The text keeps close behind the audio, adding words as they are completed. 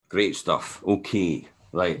Great stuff. Okay,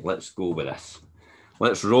 right, let's go with this.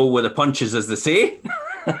 Let's roll with the punches, as they say.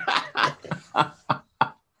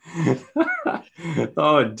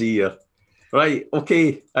 Oh, dear. Right,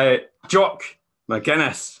 okay. Jock,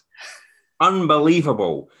 McInnes.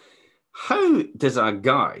 Unbelievable. How does a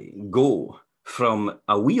guy go from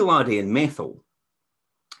a wee laddie in Methil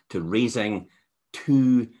to raising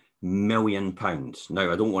 £2 million?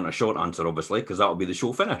 Now, I don't want a short answer, obviously, because that'll be the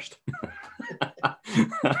show finished.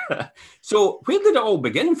 So, where did it all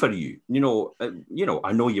begin for you?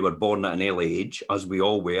 I know you were born at an early age, as we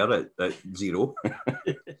all were at 0.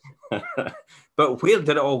 But where did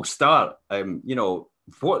it all start?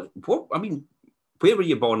 What? I mean, where were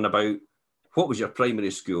you born about? What was your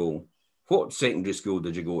primary school? What secondary school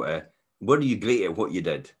did you go to? Were you great at what you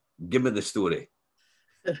did? Give me the story.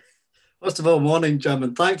 First of all, morning, Jim,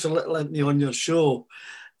 and thanks for letting me on your show.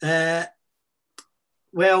 Well,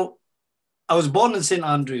 I was born in St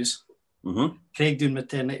Andrews, Craigdown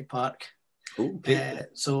Maternity Park. Okay.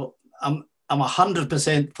 So I'm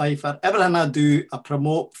 100% Fifer. Everything I do, I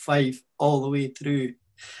promote Fife all the way through.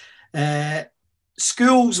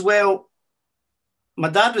 Schools, well, my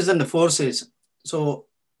dad was in the forces, so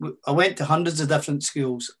I went to hundreds of different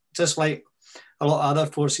schools, just like a lot of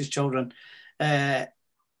other forces children. But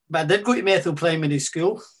I did go to Methil Primary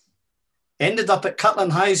School, ended up at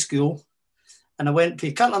Cutland High School, and I went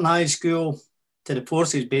to Cutland High School to the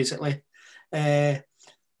forces, basically. I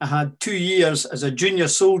had 2 years as a junior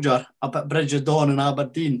soldier up at Bridge of Dawn in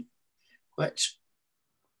Aberdeen, which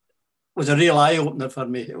was a real eye-opener for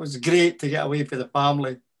me. It was great to get away from the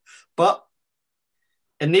family. But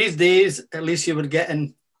in these days, at least you were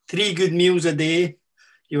getting 3 good meals a day.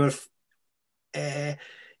 You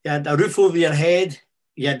had a roof over your head.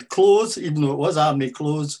 You had clothes, even though it was army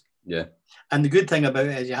clothes. Yeah. And the good thing about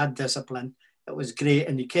it is you had discipline. It was great,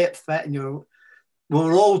 and you kept fit, and we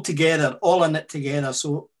were all together, all in it together.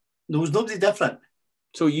 So there was nobody different.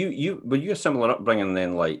 So were you a similar upbringing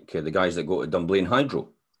then, like the guys that go to Dunblane Hydro?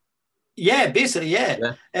 Yeah, basically,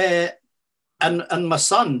 yeah. And my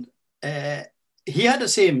son, he had the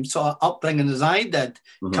same sort of upbringing as I did,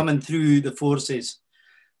 coming through the forces.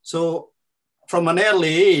 So from an early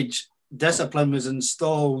age, discipline was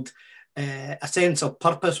installed, a sense of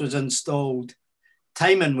purpose was installed,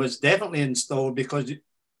 timing was definitely installed, because you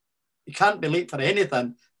can't be late for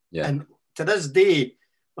anything. Yeah. And to this day,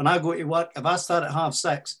 when I go to work, if I start at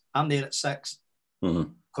 6:30, I'm there at 6,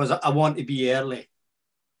 because I want to be early.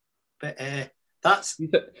 But that's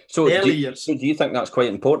the early years. So do you think that's quite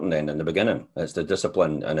important then in the beginning? It's the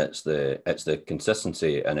discipline, and it's the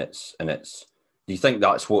consistency, and it's. Do you think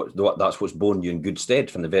that's what's borne you in good stead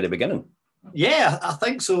from the very beginning? Yeah, I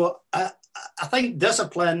think so. I think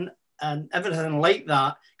discipline and everything like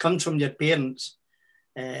that comes from your parents.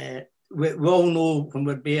 We all know when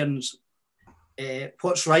we're bairns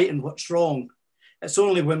what's right and what's wrong. It's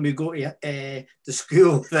only when we go to the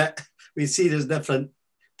school that we see there's different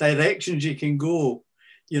directions you can go.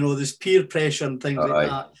 There's peer pressure and things like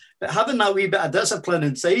that. But having that wee bit of discipline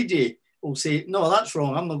inside you will say, no, that's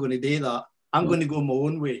wrong. I'm not going to do that. I'm going to go my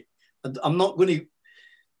own way. I'm not going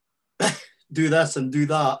to do this and do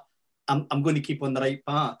that. I'm going to keep on the right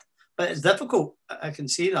path. But it's difficult. I can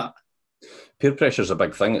see that. Peer pressure is a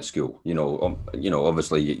big thing at school.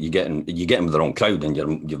 Obviously you get in with the wrong crowd, and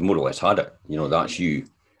you've more or less had it. That's you.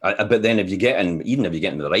 But then if you get in with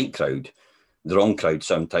the right crowd, the wrong crowd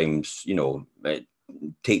sometimes, it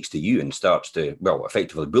takes to you and starts to,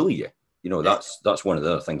 effectively bully you. That's one of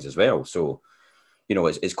the other things as well. So,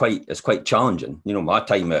 it's quite challenging. My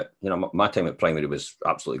time at primary was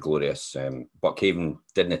absolutely glorious. Buckhaven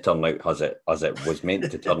didn't turn out as it was meant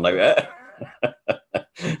to turn out.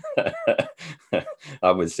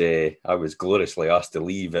 I was gloriously asked to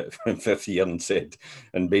leave at 5th year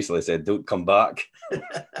and basically said, "Don't come back."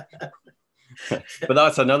 But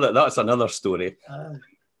that's another story.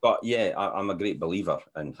 But yeah, I'm a great believer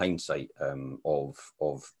in hindsight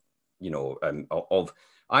of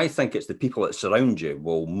I think it's the people that surround you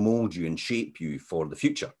will mold you and shape you for the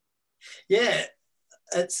future. Yeah,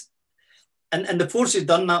 and the forces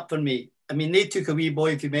done that for me. I mean, they took a wee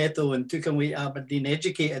boy from Methil and took him away to Aberdeen,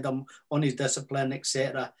 educated him on his discipline,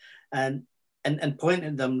 etc., and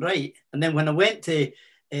pointed them right. And then when I went to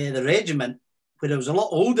the regiment, where there was a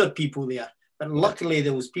lot older people there, but luckily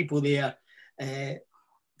there was people there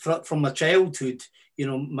from my childhood.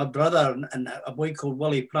 My brother and a boy called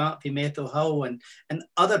Willie Pratt from Methil Hill, and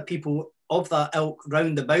other people of that ilk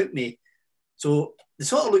round about me. So they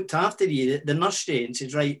sort of looked after you, they nursed you and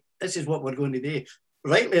said, right, this is what we're going to do.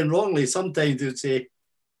 Rightly and wrongly, sometimes they would say,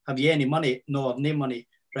 have you any money? No, I've no money.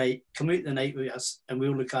 Right, come out the night with us and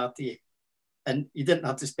we'll look after you. and you didn't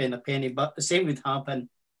have to spend a penny. But the same would happen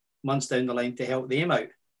months down the line to help them out.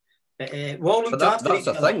 We all looked after each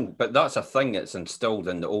other. But that's a thing that's instilled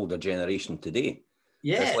in the older generation today.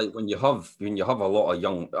 Yeah. It's like when you have a lot of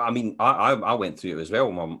young. I mean, I went through it as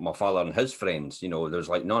well. My father and his friends. You know, there's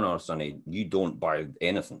like, no, sonny, you don't buy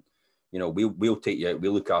anything. You know, we'll take you out.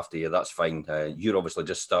 We'll look after you. That's fine. You're obviously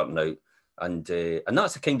just starting out, and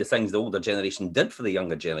that's the kind of things the older generation did for the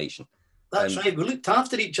younger generation. That's right. We looked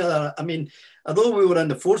after each other. I mean, although we were in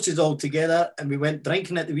the forces all together and we went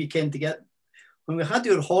drinking at the weekend together, when we had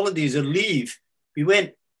our holidays or leave, we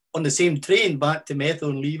went on the same train back to Metho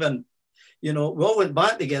and leaving. You know, we all went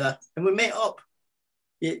back together and we met up.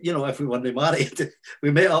 You know, if we weren't married, we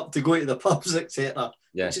met up to go to the pubs, etc.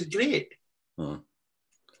 Yeah. Which is great. Hmm.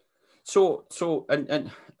 So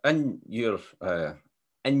in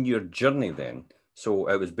your journey then, so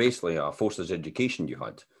it was basically a forces education you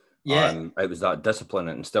had. Yeah. It was that discipline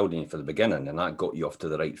that instilled in you for the beginning, and that got you off to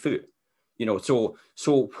the right foot. You know, so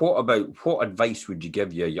what advice would you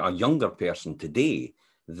give a younger person today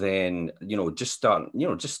than, you know, just starting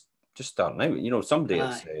out? You know, somebody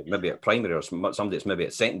that's maybe at primary or somebody that's maybe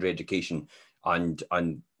at secondary education, and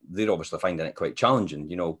they're obviously finding it quite challenging.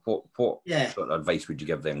 You know, what sort of advice would you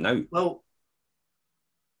give them now? Well,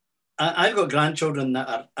 I've got grandchildren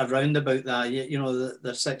that are around about that. You know,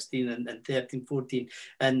 they're 16 and 13, 14.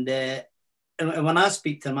 And when I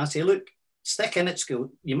speak to them, I say, look, stick in at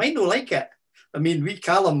school. You might not like it. I mean,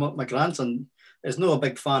 Callum, my grandson, is not a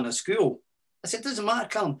big fan of school. I said, it doesn't matter,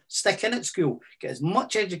 Callum, stick in at school. Get as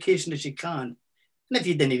much education as you can. And if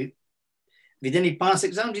you didn't pass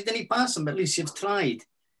exams, you didn't pass them. At least you've tried.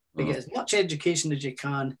 But get as much education as you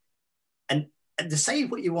can and decide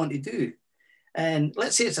what you want to do. And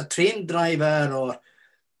let's say it's a train driver or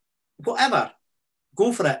whatever,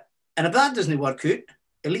 go for it. And if that doesn't work out,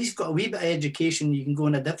 at least you've got a wee bit of education, you can go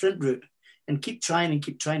in a different route and keep trying and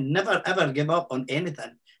keep trying. Never, ever give up on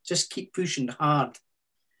anything. Just keep pushing hard.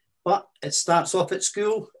 But it starts off at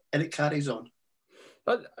school and it carries on.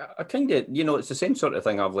 But I kind of, you know, it's the same sort of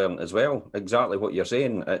thing I've learned as well. Exactly what you're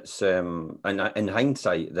saying. It's in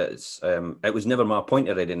hindsight, it was never my point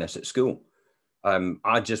of readiness at school.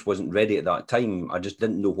 I just wasn't ready at that time. I just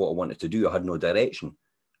didn't know what I wanted to do. I had no direction.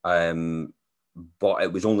 But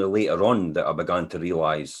it was only later on that I began to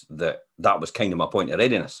realise that was kind of my point of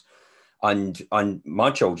readiness. And my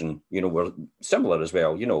children, you know, were similar as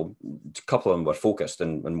well. You know, a couple of them were focused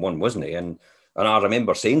and one wasn't. And I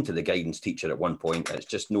remember saying to the guidance teacher at one point, it's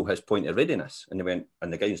just no his point of readiness. And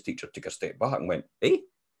the guidance teacher took a step back and went, hey,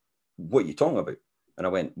 what are you talking about? And I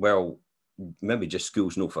went, well, maybe just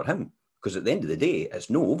school's no for him. Because at the end of the day,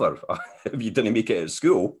 it's no over if you didn't make it at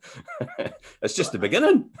school. It's just the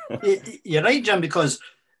beginning. You're right, Jim, because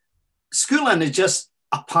schooling is just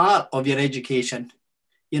a part of your education.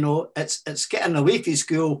 You know, it's getting away from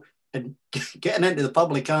school and getting into the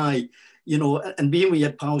public eye, you know, and being with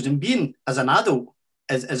your pals and being as an adult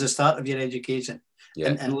as a start of your education.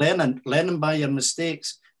 Yeah. And learning by your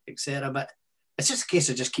mistakes, etc. But it's just a case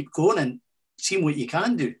of just keep going and seeing what you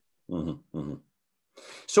can do. Mm-hmm, mm-hmm.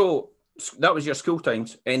 So that was your school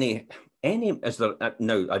times. Any is there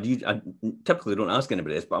now? I typically don't ask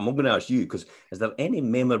anybody this, but I'm going to ask you, because is there any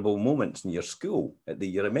memorable moments in your school that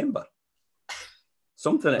you remember?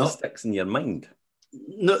 Something that sticks in your mind?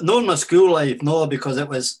 No, in my school life, no, because it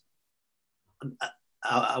was.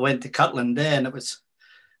 I went to Kirtland then, and it was,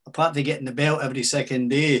 apart from getting the belt every second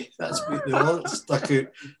day, that's what they all stuck out.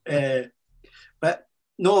 But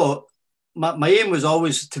no, my aim was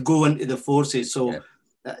always to go into the forces. So,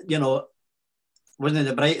 you know, wasn't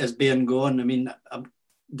the brightest being gone. I mean,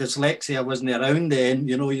 dyslexia wasn't around then.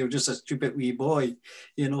 You know, you're just a stupid wee boy,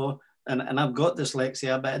 you know, and I've got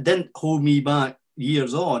dyslexia, but it didn't hold me back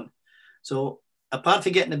years on. So apart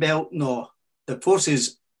from getting the belt, no, the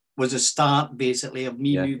forces was a start basically of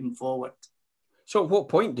me moving forward. So at what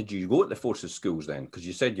point did you go at the forces schools then? Because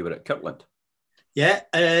you said you were at Kirtland. Yeah,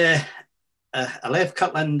 I left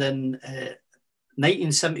Kirtland in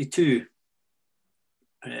 1972.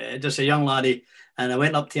 Just a young laddie, and I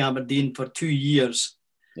went up to Aberdeen for 2 years.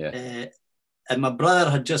 Yeah. And my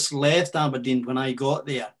brother had just left Aberdeen when I got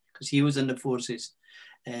there because he was in the forces.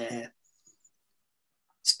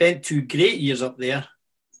 Spent 2 great years up there,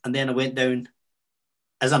 and then I went down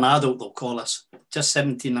as an adult, they'll call us, just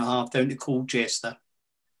 17 and a half, down to Colchester.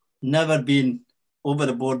 Never been over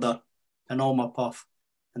the border in all my puff,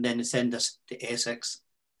 and then they send us to Essex.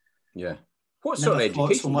 Yeah. What sort of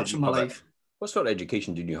education so much in my life? What sort of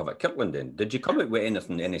education did you have at Kirtland then? Did you come out with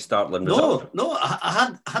anything, any startling results? No,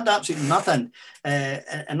 I had absolutely nothing.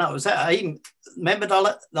 And that was it. I remember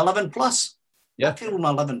the 11 plus. Yeah. I failed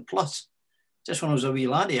my 11 plus. just when I was a wee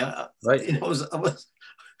laddie. Right. I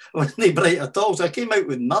wasn't bright at all, so I came out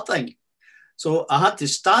with nothing. So I had to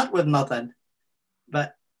start with nothing.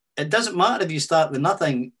 But it doesn't matter if you start with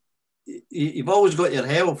nothing. You've always got your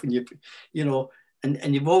health, and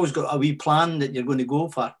and you've always got a wee plan that you're going to go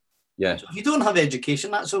for. Yeah. So if you don't have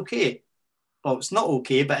education, that's okay. Well, it's not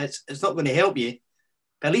okay, but it's not going to help you.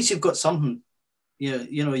 But at least you've got something.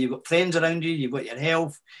 You've got friends around you. You've got your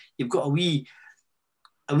health. You've got a wee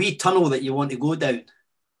tunnel that you want to go down.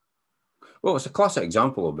 Well, it's a classic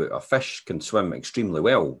example about a fish can swim extremely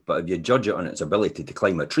well, but if you judge it on its ability to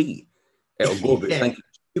climb a tree, it'll go about thinking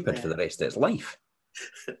it's stupid for the rest of its life.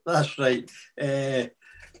 That's right.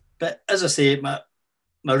 But as I say,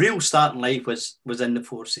 my real start in life was in the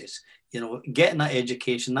forces. Getting that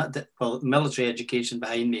education, military education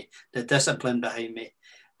behind me, the discipline behind me,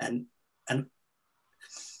 and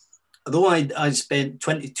although I spent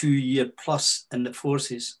 22 years plus in the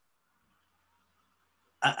forces,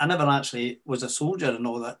 I never actually was a soldier in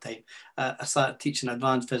all that time. I started teaching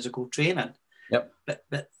advanced physical training. Yep. But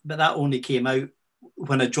that only came out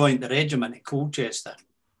when I joined the regiment at Colchester.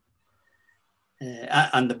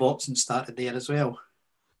 And the boxing started there as well.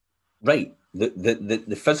 Right.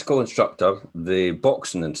 The physical instructor, the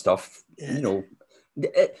boxing and stuff,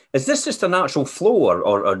 is this just a natural flow,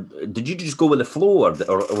 or did you just go with the flow,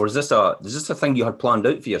 or was this a thing you had planned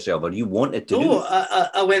out for yourself, or you wanted to do? No,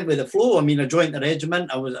 I went with the flow. I mean, I joined the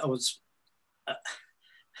regiment. I was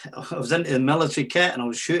into the military kit, and I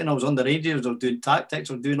was shooting. I was on the radios. I was doing tactics.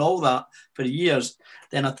 I was doing all that for years.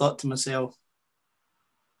 Then I thought to myself,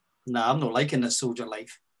 "Nah, I'm not liking this soldier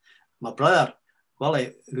life." My brother,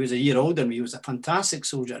 Willie, who was a year older than me, was a fantastic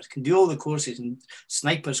soldier. Can do all the courses and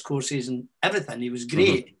snipers courses and everything. He was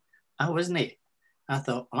great. Mm-hmm. I wasn't he? I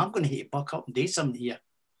thought, well, I'm going to hit a buck up and do something here.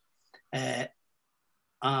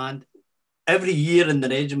 And every year in the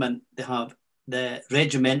regiment, they have the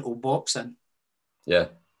regimental boxing. Yeah.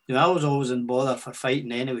 I was always in bother for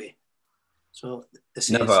fighting anyway. So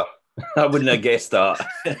never. I wouldn't have guessed that.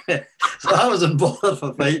 So I was in bother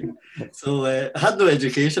for fighting. So I had no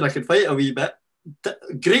education. I could fight a wee bit.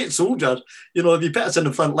 Great soldier. If you put us in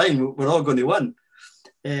the front line, we're all going to win.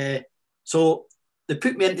 So they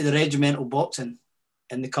put me into the regimental boxing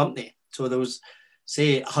in the company. So there was,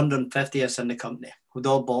 say, 150 of us in the company. We'd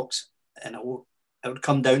all box, and it would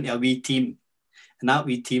come down to a wee team. And that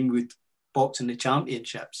wee team would box in the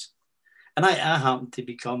championships. And I happened to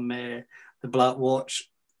become the Black Watch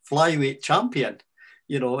flyweight champion,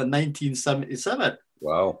 in 1977.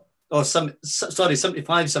 Wow. Or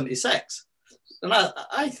 75, 76. And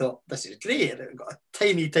I thought, this is great. I got a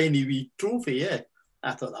tiny, tiny wee trophy, yeah.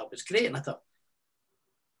 I thought that was great. And I thought,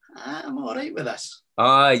 I'm all right with this.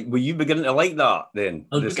 Aye, were you beginning to like that then?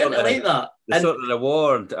 I was beginning to like that. The sort of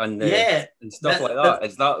reward and stuff like that.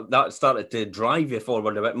 Is that started to drive you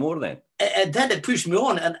forward a bit more then? It did. It pushed me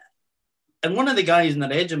on. And one of the guys in the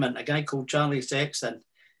regiment, a guy called Charlie Sexton,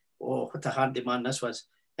 what a handy man this was.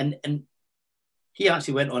 And he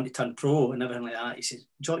actually went on to turn pro and everything like that. He says,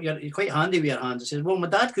 Jock, you're quite handy with your hands. I said, well, my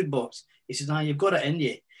dad could box. He says, you've got it in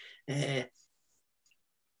you.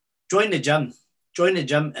 Join the gym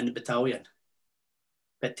in the battalion.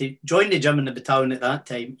 But to join the gym in the battalion at that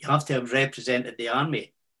time, you have to have represented the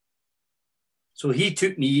army. So he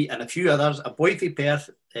took me and a few others, a boy from Perth,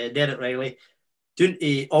 Derek Riley, doing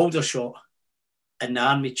to Aldershot in the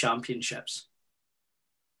army championships.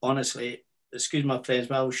 Honestly, excuse my friends,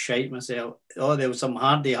 but I was shite myself. There were some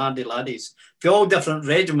handy laddies for all different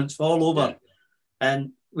regiments all over. Yeah.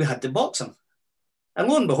 And we had to box them. And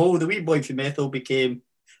lo and behold, the wee boy from Ethel became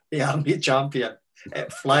the army champion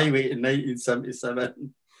at flyweight in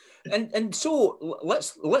 1977. And so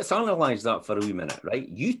let's analyse that for a wee minute, right?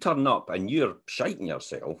 You turn up and you're shiting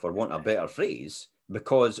yourself, for want of a better phrase,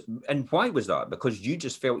 and why was that? Because you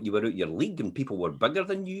just felt you were out your league and people were bigger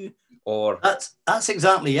than you, or that's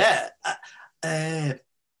exactly it.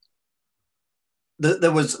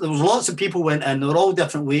 There was lots of people went in. They were all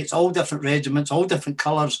different weights, all different regiments, all different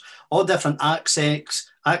colours, all different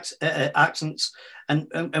accents,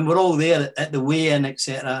 and we're all there at the weigh-in,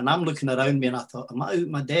 etc. And I'm looking around me, and I thought, am I out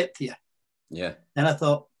my depth here? Yeah. And I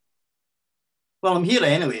thought, well, I'm here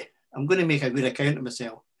anyway. I'm going to make a good account of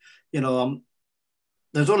myself.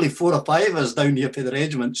 There's only 4 or 5 of us down here for the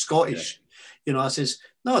regiment, Scottish. Yeah. I says,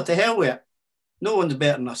 no, to hell with it. No one's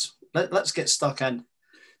better than us. Let's get stuck in.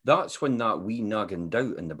 That's when that wee nagging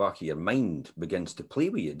doubt in the back of your mind begins to play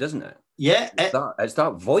with you, doesn't it? Yeah. It's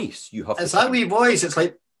that voice you have. It's that wee voice. It's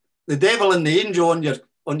like the devil and the angel on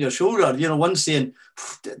your shoulder. One saying,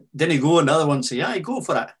 didn't go, and the other one saying, yeah, go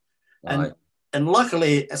for it. And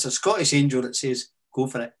luckily, it's a Scottish angel that says, go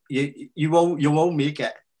for it. You will make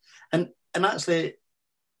it. And and actually,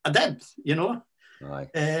 I did, you know.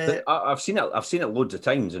 Aye. I've seen it. I've seen it loads of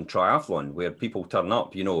times in triathlon where people turn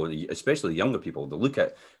up. You know, especially younger people. They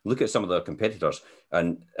look at some of their competitors,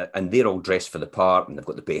 and they're all dressed for the part, and they've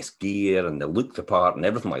got the best gear, and they look the part, and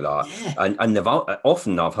everything like that. Yeah.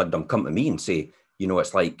 And I've had them come to me and say, you know,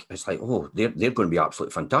 it's like, oh, they're going to be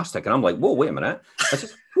absolutely fantastic, and I'm like, whoa, wait a minute. I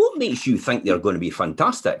said, what makes you think they're going to be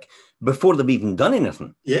fantastic before they've even done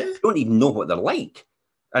anything? Yeah, You don't even know what they're like.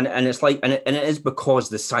 And it's like, and it is because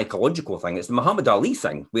the psychological thing. It's the Muhammad Ali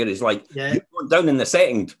thing, where he's like, yeah, you're going down in the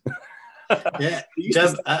second. yeah.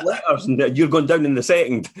 Letters, and you're going down in the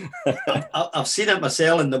second. I've seen it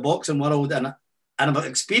myself in the boxing world, and I've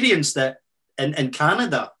experienced it in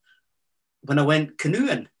Canada when I went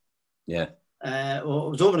canoeing. Yeah. Well, I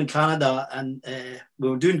was over in Canada, and we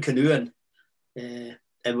were doing canoeing, and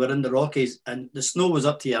we're in the Rockies, and the snow was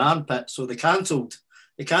up to your armpit, so they cancelled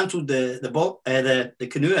the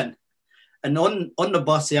canoeing. And on the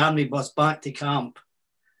bus, the army bus back to camp,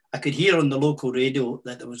 I could hear on the local radio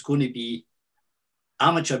that there was going to be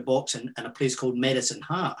amateur boxing in a place called Medicine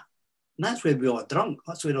Hat. And that's where we all drunk.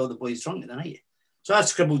 That's where all the boys drunk at the night. So I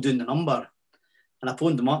scribbled down the number, and I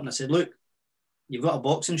phoned them up and I said, look, you've got a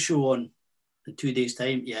boxing show on in 2 days'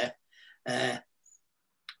 time. Yeah.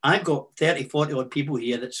 I've got 30, 40 odd people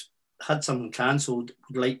here that's had something cancelled,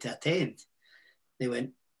 would like to attend. They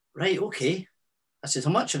went, right, okay. I said,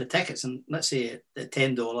 how much are the tickets? And let's say at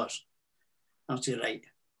 $10. I said, right,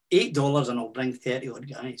 $8 and I'll bring 30 odd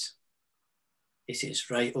guys. He says,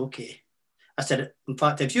 right, okay. I said, in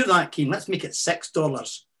fact, if you're that keen, let's make it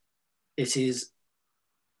 $6. He says,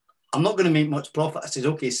 I'm not going to make much profit. I said,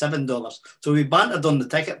 okay, $7. So we bantered on the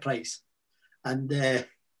ticket price. And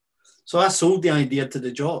so I sold the idea to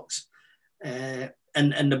the jocks.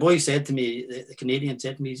 And the boy said to me, the Canadian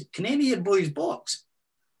said to me, can any of your boys box?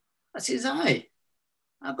 I says, aye,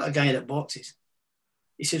 I've got a guy that boxes.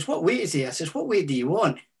 He says, what weight is he? I says, what weight do you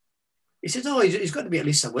want? He says, oh, he's got to be at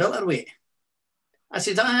least a welterweight. I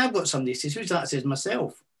said, aye, I've got somebody. He says, who's that? I says,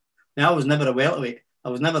 myself. Now, I was never a welterweight. I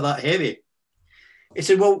was never that heavy. He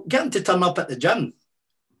said, well, get him to turn up at the gym.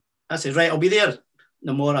 I said, right, I'll be there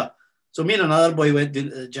tomorrow. So me and another boy went down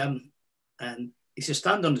to the gym, and he said,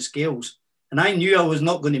 stand on the scales. And I knew I was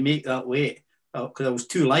not going to make that weight because I was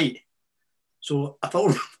too light. So I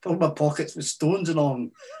filled my pockets with stones and all.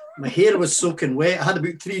 My hair was soaking wet. I had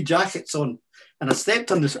about 3 jackets on, and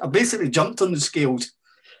I basically jumped on the scales.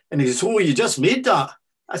 And he says, oh, you just made that?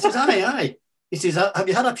 I says, aye. He says, have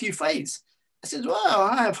you had a few fights? I says, well,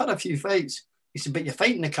 I've had a few fights. He said, but you're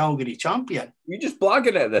fighting the Calgary champion. You're just blagging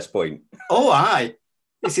it at this point. Oh, aye.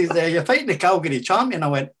 He says, you're fighting the Calgary champion. I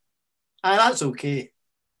went, aye, that's okay.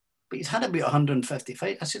 But he's had about 150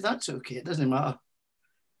 fights. I said, that's okay. It doesn't matter.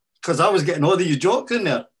 Because I was getting all these jokes in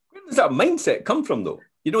there. Where does that mindset come from, though?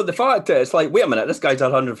 You know, the fact that it's like, wait a minute, this guy's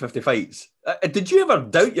had 150 fights. Did you ever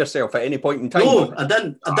doubt yourself at any point in time? No, I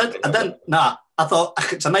didn't. Nah, I thought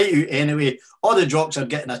it's a night out anyway. All the jocks are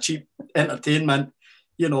getting a cheap entertainment,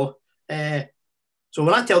 you know. So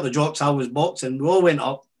when I tell the jocks I was boxing, we all went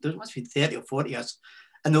up. There must be 30 or 40 of us.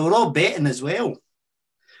 And they were all betting as well.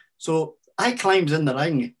 So I climbs in the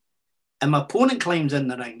ring, and my opponent climbs in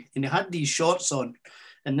the ring, and he had these shorts on.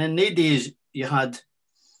 And then they days you had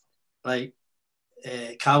like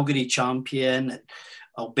Calgary champion, and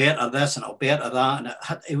Alberta this and Alberta that,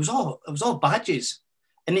 and it was all badges.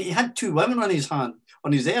 And he had 2 women on his arms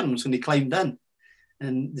when he climbed in,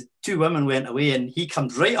 and the 2 women went away, and he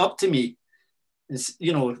comes right up to me, and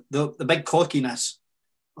you know the big cockiness.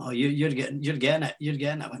 Oh, you're getting it.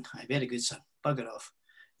 I went, aye, very good, son. Bugger off.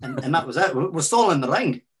 And that was it. We're still in the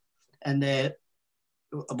ring, and a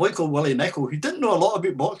boy called Willie Nichol, who didn't know a lot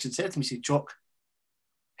about boxing, said to me, he said, Jock,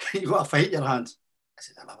 you got a fight in your hands. I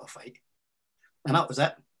said, I'll have a fight. And that was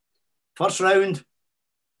it. First round,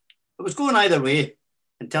 it was going either way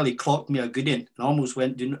until he clocked me a good in and almost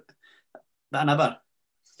went down, but I never.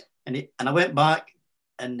 And I went back,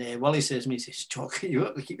 and Willie says to me, he says, Jock, you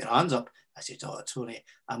got to keep your hands up. I said, oh, it's all right.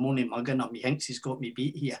 I'm only mugging him. He thinks he's got me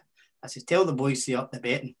beat here. I said, tell the boys to up the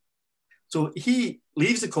betting. So he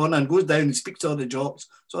leaves the corner and goes down and speaks to all the jocks.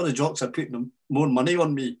 So all the jocks are putting more money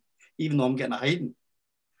on me, even though I'm getting a hiding.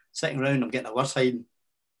 Sitting around, I'm getting a worse hiding.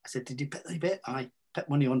 I said, did you put the bet? Aye, put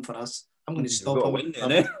money on for us. I'm going to stop him.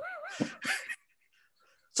 Then,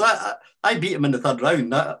 So I beat him in the 3rd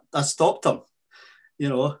round. I stopped him. You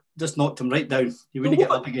know, just knocked him right down. He wouldn't get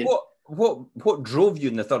up again. What drove you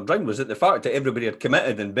in the 3rd round? Was it the fact that everybody had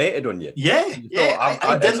committed and betted on you? Yeah,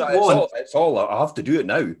 I didn't want... It's all, I have to do it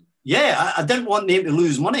now. Yeah, I didn't want them to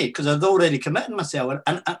lose money because I'd already committed myself,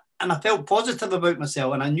 and I felt positive about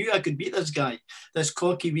myself, and I knew I could beat this guy, this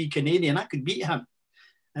cocky wee Canadian. I could beat him.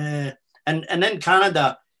 And And in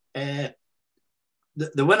Canada,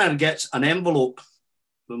 the winner gets an envelope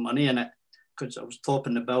with money in it because I was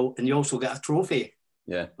topping the bill, and you also get a trophy.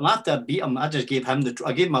 Yeah. And after I beat him, I just gave him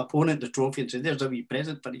I gave my opponent the trophy and said, "There's a wee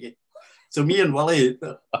present for you." So me and Willie,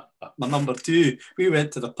 my number 2, we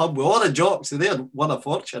went to the pub with all the jocks, so they had won a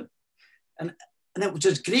fortune, and it was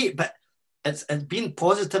just great. But it's being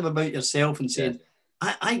positive about yourself and saying,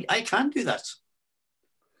 I can do this.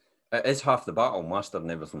 It is half the battle, mastering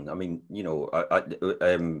everything. I mean, you know,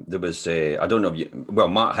 there was, I don't know if you, well,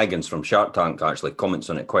 Matt Higgins from Shark Tank actually comments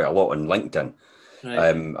on it quite a lot on LinkedIn.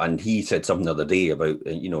 Right. And he said something the other day about,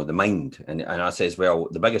 you know, the mind. And I says, well,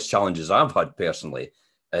 the biggest challenges I've had personally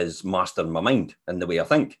is mastering my mind and the way I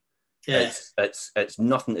think. Yeah. It's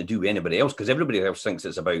nothing to do with anybody else, because everybody else thinks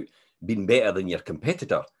it's about being better than your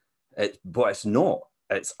competitor. But it's not.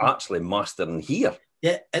 It's actually mastering here.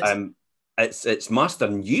 Yeah. It's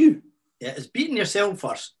mastering you. Yeah, it's beating yourself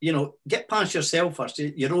first. You know, get past yourself first.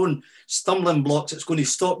 Your own stumbling blocks. It's going to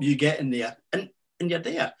stop you getting there, and you're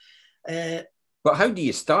there. But how do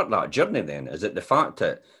you start that journey then? Is it the fact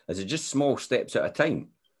that is it just small steps at a time,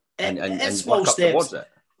 and small steps?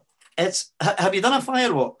 Have you done a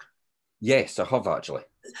firewalk? Yes, I have actually.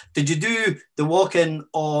 Did you do the walking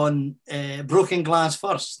on broken glass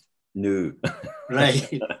first? No.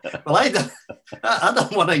 Right. Well, I done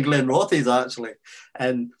one in Glenrothes actually,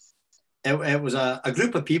 and it was a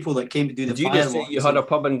group of people that came to do the firewalk. Did you just say you had a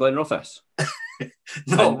pub in Glenrothes?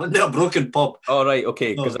 No, not a broken pub. Oh, right,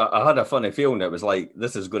 okay, because I had a funny feeling it was like,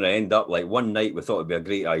 this is going to end up like one night we thought it'd be a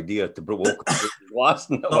great idea to walk glass.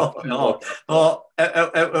 No.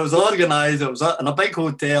 It was organised. It was in a big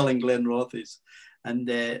hotel in Glenrothes, and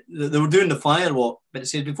they were doing the firewalk. But it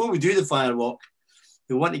said, before we do the firewalk,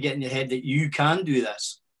 we want to get in your head that you can do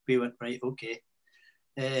this. We went, right, okay.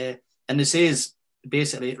 And it says,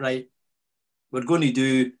 basically, right, we're going to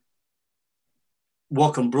do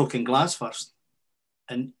walk on broken glass first.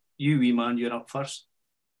 And you, wee man, you're up first.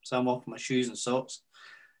 So I'm off my shoes and socks.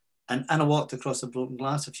 And I walked across the broken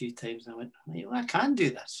glass a few times, and I went, well, I can do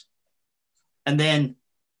this. And then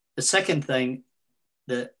the second thing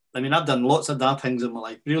I've done lots of daft things in my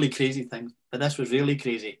life, really crazy things, but this was really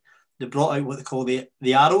crazy. They brought out what they call the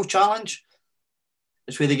arrow challenge.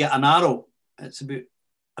 It's where they get an arrow. It's about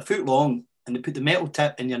a foot long, and they put the metal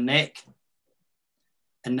tip in your neck,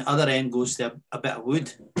 and the other end goes to a bit of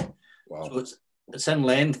wood. Wow. So it's in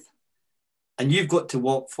length, and you've got to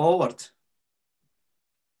walk forward.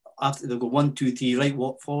 After they go 1, 2, 3, right,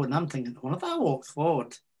 walk forward. And I'm thinking, well, if I walked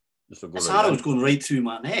forward, this arrow's going right through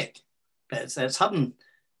my neck. But it's having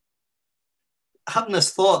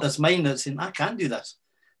this thought, this mind that's saying, I can do this.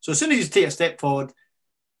 So as soon as you take a step forward,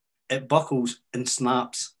 it buckles and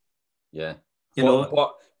snaps. Yeah.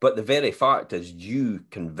 But the very fact is you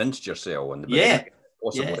convinced yourself and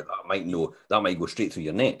possibly that might go straight through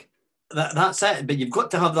your neck. That's it. But you've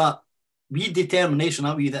got to have that wee determination,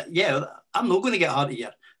 I'm not going to get hurt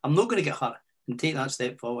here. I'm not going to get hurt, and take that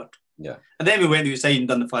step forward. Yeah. And then we went outside and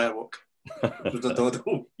done the firewalk.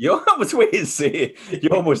 You almost wait and say, you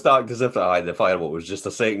almost act as if the firewalk was just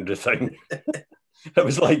a secondary thing. It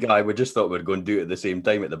was like, we just thought we were going to do it at the same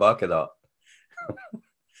time at the back of that.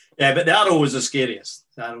 Yeah, but the arrow was the scariest.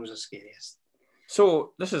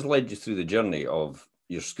 So this has led you through the journey of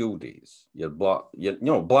your school days, your Black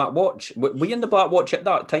Watch. Were you in the Black Watch at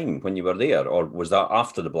that time when you were there, or was that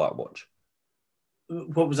after the Black Watch?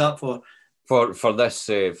 What was that for? For this,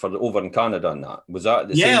 for over in Canada and that? Was that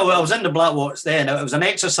same? Well, I was in the Black Watch then. It was an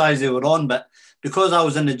exercise they were on, but because I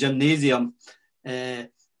was in the gymnasium,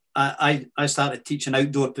 I started teaching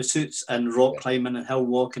outdoor pursuits and rock climbing and hill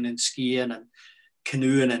walking and skiing and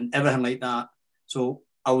canoeing and everything like that. So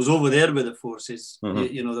I was over there with the forces,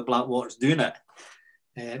 the Black Watch doing it,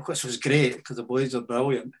 which was great because the boys are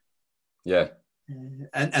brilliant. Yeah.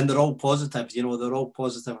 And they're all positive, they're all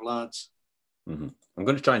positive lads. Mm-hmm. I'm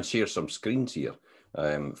going to try and share some screens here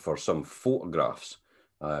for some photographs,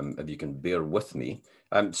 if you can bear with me.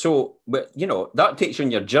 That takes you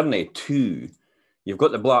on your journey to, you've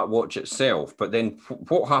got the Black Watch itself, but then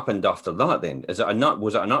what happened after that then? Was it a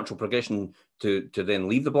natural progression to then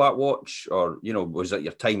leave the Black Watch, or, was it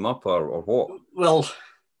your time up or what? Well,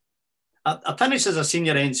 I finished as a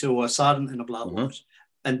senior NCO, a sergeant in the Black Watch.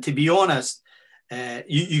 And to be honest,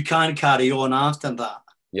 you can carry on after that.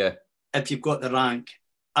 Yeah. If you've got the rank.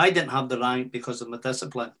 I didn't have the rank because of my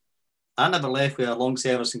discipline. I never left with a long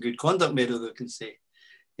service and good conduct medal, they can say.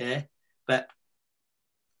 Yeah. But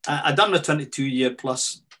I done the 22-year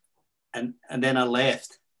plus, and then I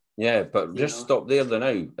left. Yeah, but just stop there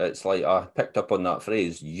now. It's like I picked up on that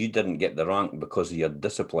phrase, you didn't get the rank because of your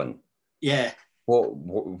discipline. Yeah.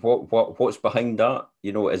 What's behind that?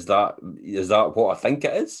 You know, is that what I think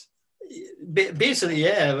it is? Basically,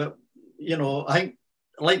 yeah. You know, I think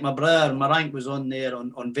like my brother, my rank was on there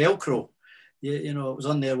on Velcro. You know, it was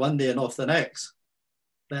on there one day and off the next.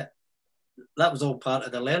 But that was all part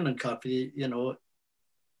of the learning curve. You know,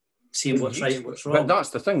 seeing what's right and what's wrong. But that's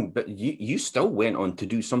the thing. But you still went on to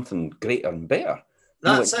do something greater and better.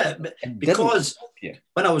 That's it. Because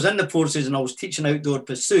when I was in the forces and I was teaching outdoor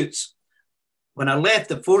pursuits, when I left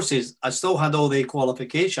the forces, I still had all the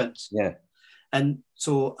qualifications. Yeah. And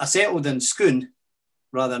so I settled in Scone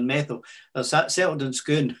rather than Methil. I settled in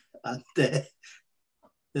Scone, and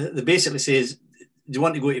they basically says, do you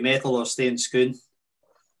want to go to Methil or stay in Scone?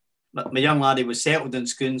 But my young laddie was settled in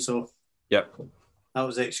Scone, so yep, that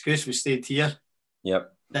was the excuse. We stayed here.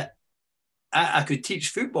 Yep. But I could teach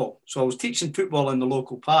football. So I was teaching football in the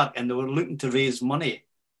local park, and they were looking to raise money.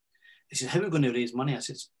 They said, how are we going to raise money? I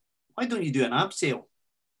said, why don't you do an abseil?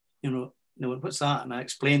 You know, they went, what's that? And I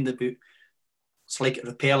explained about, it's like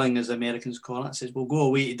rappelling, as the Americans call it. I says, we'll go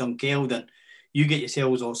away to Dunkeld, you get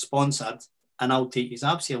yourselves all sponsored, and I'll take his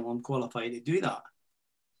abseil. I'm qualified to do that.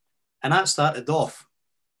 And that started off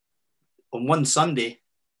on one Sunday,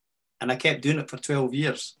 and I kept doing it for 12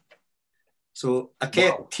 years. So I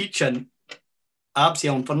kept teaching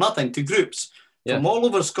abseiling for nothing to groups from all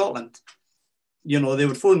over Scotland. You know, they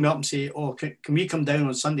would phone me up and say, oh, can we come down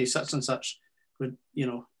on Sunday, such and such? Would, you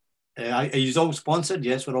know, are you all sponsored?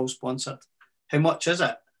 Yes, we're all sponsored. How much is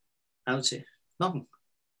it? I would say, nothing.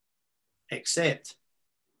 Except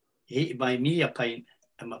you hate to buy me a pint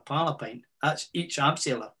and my pal a pint. That's each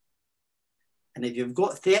abseiler. And if you've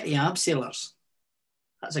got 30 abseilers,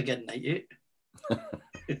 that's a good night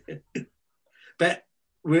out. But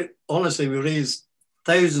honestly, we raised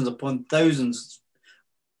thousands upon thousands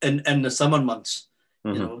in the summer months,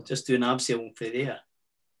 you know, just doing abseiling for there.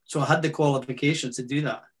 So I had the qualifications to do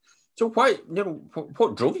that. So why, you know,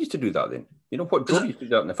 what drove you to do that then? You know, what drove you to do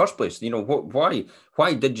that in the first place? You know,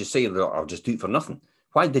 why did you say that I'll just do it for nothing?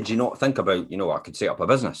 Why did you not think about, you know, I could set up a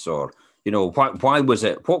business, or, you know, why was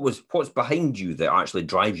it, what's behind you that actually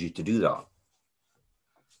drives you to do that?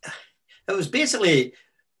 It was basically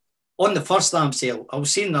on the first abseil, I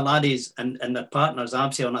was seeing the laddies and their partners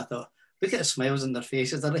abseil, and I thought, look at the smiles on their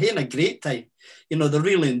faces. They're having a great time. You know, they're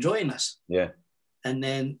really enjoying this. Yeah. And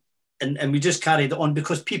then, and we just carried it on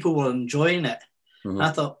because people were enjoying it. Mm-hmm.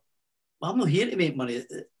 I thought, well, I'm not here to make money,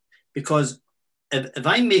 because if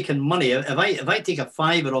I'm making money, if I take a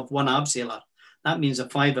fiver off one abseiler, that means a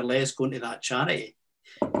fiver less going to that charity,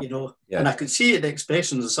 you know. Yeah. And I could see the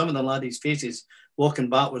expressions of some of the laddies' faces walking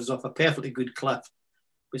backwards off a perfectly good cliff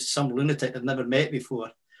with some lunatic they've never met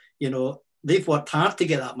before. You know, they've worked hard to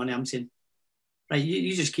get that money. I'm saying, right,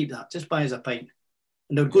 you just keep that, just buy us a pint.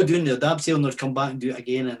 And they'll go doing their abseil and they'll come back and do it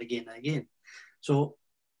again and again and again. So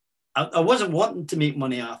I wasn't wanting to make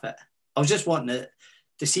money off it. I was just wanting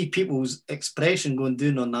to see people's expression going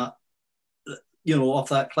down on that, you know, off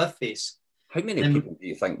that cliff face. How many people do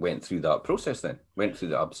you think went through that process then? Went through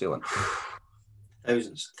the abseiling?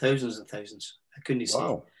 Thousands and thousands. I couldn't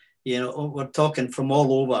say. You know, we're talking from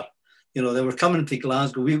all over. You know, they were coming to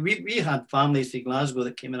Glasgow. We had families from Glasgow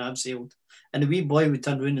that came and abseiled. And the wee boy would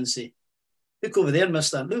turn around and say, look over there,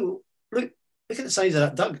 mister. Look at the size of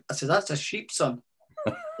that duck. I said, that's a sheep, son.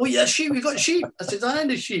 Oh, yeah, sheep. We got sheep. I said, I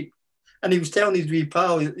ain't a sheep. And he was telling his wee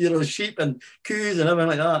pal, you know, sheep and coos and everything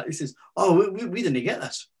like that. He says, oh, we didn't get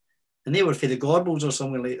this. And they were for the Gorbals or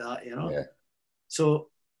something like that, you know. Yeah. So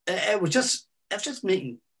it was just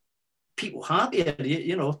making people happier,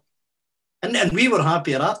 you know. And we were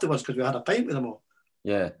happier afterwards because we had a pint with them all.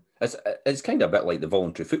 Yeah. It's kind of a bit like the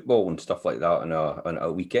voluntary football and stuff like that on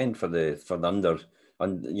a weekend for the under,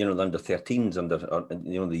 and you know, the under 13s,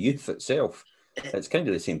 you know, the youth itself. It's kind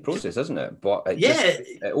of the same process, isn't it? But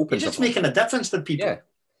it opens. It's just making a difference for people.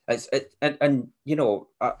 Yeah, and you know,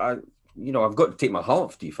 I've got to take my hat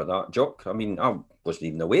off to you for that, Jock. I mean, I wasn't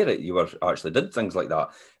even aware that you were actually did things like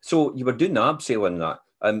that. So you were doing the abseiling,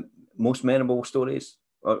 that. Most memorable stories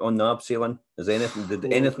on the abseiling? Did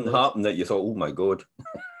anything happen that you thought, oh my God?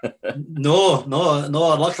 No.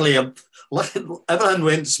 Luckily, everything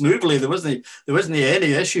went smoothly. There wasn't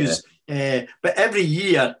any issues. Yeah. But every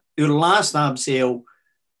year, our last abseil,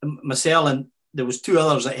 myself and there was two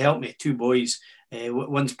others that helped me, two boys.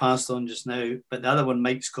 One's passed on just now, but the other one,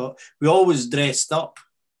 Mike Scott. We always dressed up,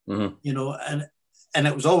 you know, and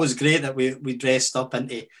it was always great that we dressed up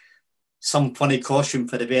into some funny costume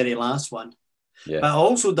for the very last one. Yeah. But I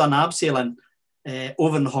also done abseiling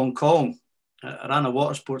over in Hong Kong. I ran a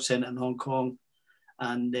water sports centre in Hong Kong,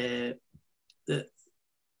 and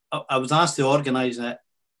I was asked to organise it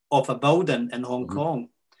off a building in Hong Kong.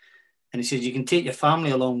 And he says, you can take your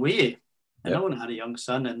family along with you. And Yeah. I only had a young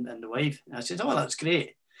son and the wife. And I said, oh, that's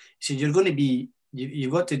great. He said, you're going to be,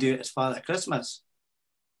 you've got to do it as Father Christmas.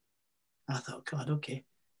 I thought, God, okay.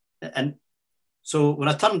 And so when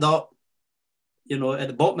I turned up, you know, at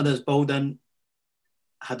the bottom of this building,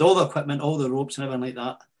 I had all the equipment, all the ropes and everything like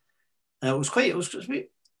that. And it was about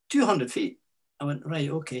 200 feet. I went, right,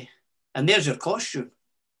 okay. And there's your costume.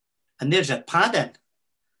 And there's your padding,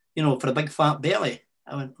 you know, for a big fat belly.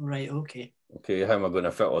 I went, right, okay. Okay, how am I going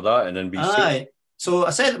to fit all that and then be safe? So I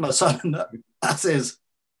said to my son, I says,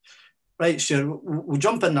 right, sure, we'll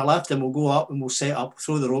jump in the lift and we'll go up and we'll set up,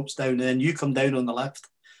 throw the ropes down, and then you come down on the lift.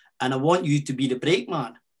 And I want you to be the brake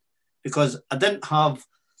man. Because I didn't have,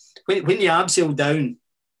 when you abseil down,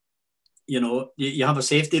 you know, you have a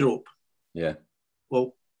safety rope. Yeah.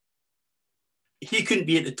 Well, he couldn't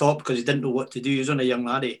be at the top because he didn't know what to do. He was only a young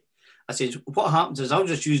laddie. I said, what happens is I'll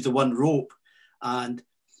just use the one rope, and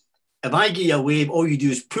if I give you a wave, all you do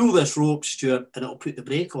is pull this rope, Stuart, and it'll put the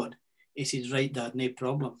brake on. He says, right, Dad, no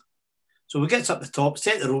problem. So we gets up the top,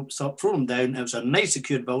 set the ropes up, throw them down. It was a nice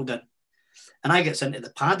secure building. And I gets into the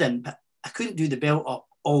padding, but I couldn't do the belt up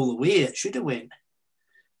all the way. It should have went.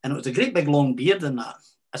 And it was a great big long beard in that.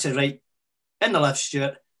 I said, right, in the lift,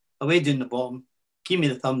 Stuart, away down the bottom, give me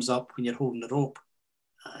the thumbs up when you're holding the rope.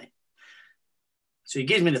 Aye. So he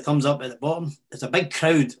gives me the thumbs up at the bottom. There's a big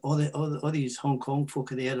crowd. All these Hong Kong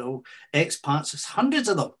folk are there, all expats. There's hundreds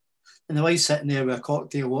of them. And the wife's sitting there with a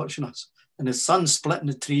cocktail watching us. And his son's splitting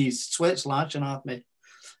the trees, sweat's lashing at me.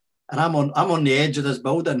 And I'm on the edge of this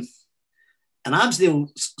building. And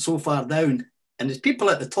Absdale's so far down. And there's people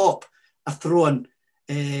at the top are throwing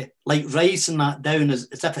like rice and that down as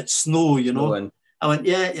if it's snow, you know. Snowing. I went,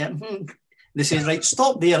 yeah. They said, right,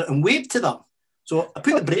 stop there and wave to them. So I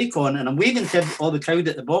put the brake on and I'm waving to all the crowd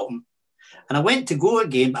at the bottom. And I went to go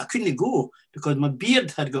again, but I couldn't go because my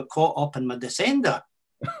beard had got caught up in my descender.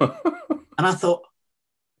 And I thought,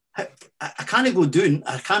 I can't go down,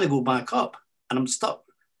 I can't go back up. And I'm stuck,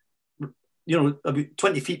 you know, about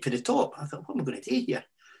 20 feet from the top. I thought, what am I going to do here?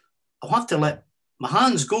 I'll have to let my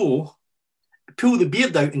hands go, pull the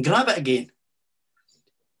beard out and grab it again.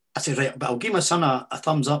 I said, right, but I'll give my son a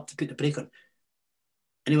thumbs up to put the brake on.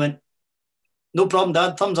 And he went, no problem,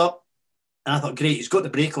 Dad, thumbs up. And I thought, great, he's got the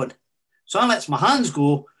brake on. So I let my hands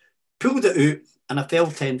go, pulled it out, and I fell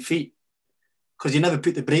 10 feet because he never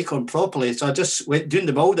put the brake on properly. So I just went down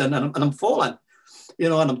the building and I'm falling, you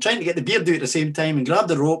know, and I'm trying to get the beard out at the same time and grab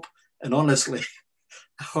the rope. And honestly,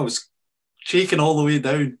 I was shaking all the way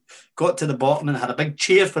down, got to the bottom and had a big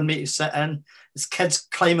chair for me to sit in. There's kids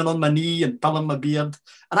climbing on my knee and pulling my beard,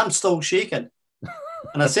 and I'm still shaking.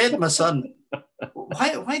 And I said to my son,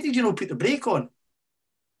 why did you not put the brake on?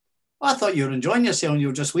 Well, I thought you were enjoying yourself and you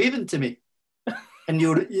were just waving to me. And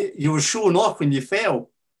you were showing off when you fell.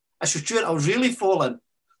 I said, Stuart, I was really falling.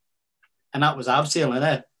 And that was abseiling,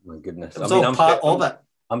 eh? My goodness. It was all part of it.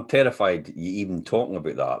 I'm terrified you even talking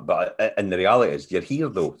about that, but in the reality is you're here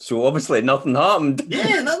though, so obviously nothing happened.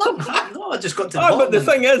 Yeah, nothing happened. No, I just got to the bottom. But the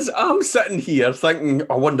thing is, I'm sitting here thinking,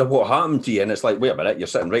 I wonder what happened to you, and it's like, wait a minute, you're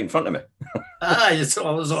sitting right in front of me. So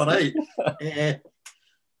I was all right.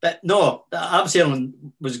 But no, the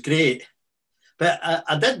abseiling was great. But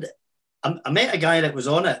I met a guy that was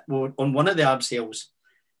on it, on one of the abseils,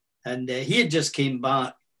 and he had just came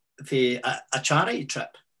back for a charity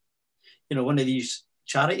trip, you know, one of these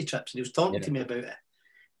charity trips, and he was talking to me about it.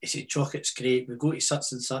 He said, Jock, it's great. We go to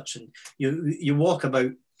such and such, and you walk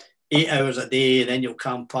about 8 hours a day, and then you'll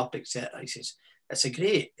camp up, etc. He says, it's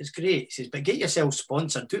great. He says, but get yourself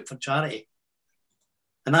sponsored, do it for charity.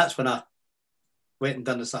 And that's when I went and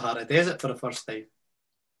done the Sahara Desert for the first time.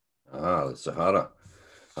 Ah, the Sahara.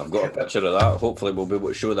 I've got a picture of that. Hopefully we'll be able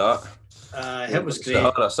to show that. It was great.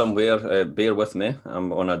 Sahara somewhere. Bear with me.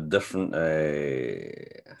 I'm on a different...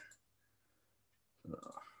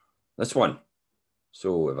 this one.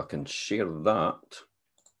 So if I can share that,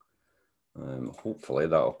 hopefully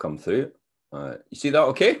that'll come through. You see that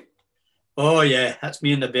okay? Oh yeah, that's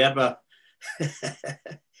me and the Berber.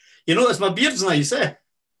 You notice my beard's nice, eh?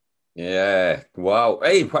 Yeah. Wow.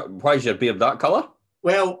 Hey, why is your beard that colour?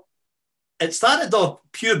 Well, it started off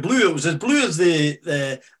pure blue. It was as blue as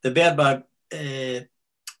the Berber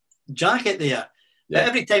jacket there. Yeah. But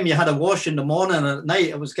every time you had a wash in the morning and at night,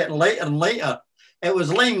 it was getting lighter and lighter. It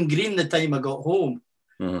was lime green the time I got home.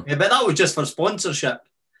 Mm-hmm. But that was just for sponsorship,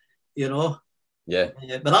 you know. Yeah.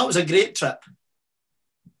 But that was a great trip.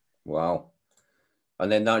 Wow.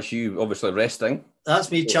 And then that's you obviously resting.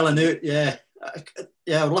 That's me chilling out, yeah.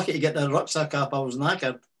 I was lucky to get the rucksack up. I was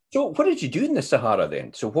knackered. So what did you do in the Sahara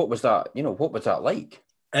then? So what was that, what was that like?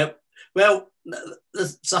 Well,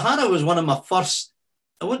 the Sahara was one of my first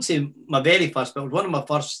I wouldn't say my very first, but it was one of my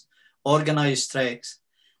first organised treks.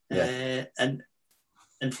 Yeah. And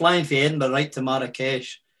flying from Edinburgh right to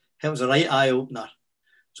Marrakesh, it was a right eye-opener.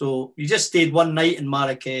 So you just stayed one night in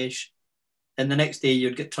Marrakesh, and the next day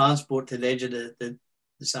you'd get transport to the edge of the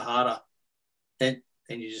Sahara. Then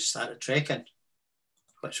you just started trekking,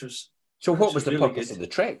 which was... So what was the really purpose of the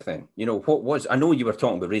trek then? You know, what was, I know you were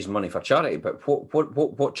talking about raising money for charity, but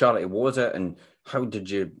what charity was it, and how did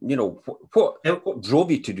you, you know, what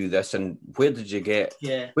drove you to do this, and where did you get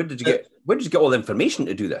all the information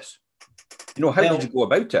to do this? You know, how did you go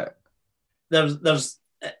about it? There's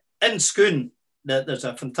in Scone, there's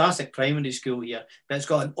a fantastic primary school here, but it's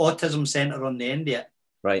got an autism centre on the end of it.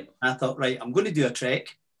 Right. And I thought, right, I'm going to do a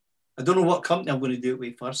trek. I don't know what company I'm going to do it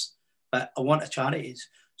with first, but I want a charities.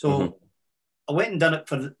 So I went and done it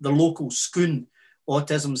for the local Scone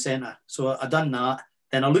Autism Centre. So I done that.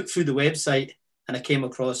 Then I looked through the website and I came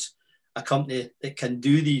across a company that can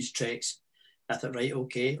do these treks. I thought, right,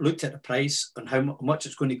 okay. Looked at the price and how much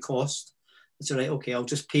it's going to cost. I said, right, okay, I'll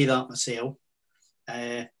just pay that myself.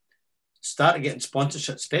 Started getting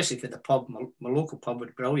sponsorship, especially for the pub. My local pub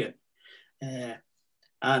was brilliant. And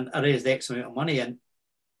I raised X amount of money and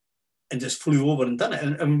just flew over and done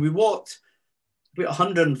it. And we walked about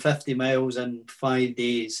 150 miles in 5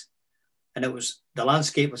 days. And the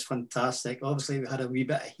landscape was fantastic. Obviously, we had a wee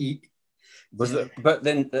bit of heat. But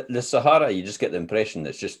then the Sahara, you just get the impression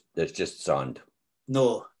it's just sand.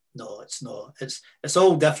 No, it's not. It's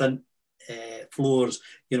all different floors.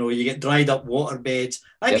 You know, you get dried up water beds.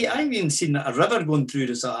 I've even seen a river going through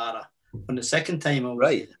the Sahara on the second time I was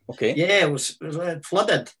right. Okay. Yeah, it was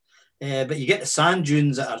flooded. But you get the sand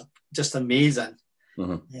dunes that are just amazing.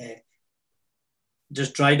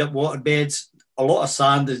 Just dried up water beds, a lot of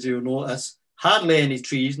sand, as you'll notice. Hardly any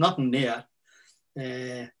trees, nothing there.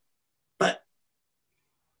 But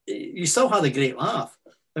you still had a great laugh.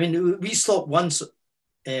 I mean, we stopped once.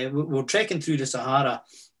 We were trekking through the Sahara,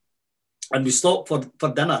 and we stopped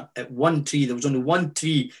for dinner at one tree. There was only one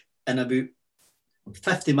tree in about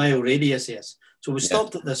 50-mile radius. Yes. So we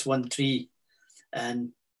stopped at this one tree,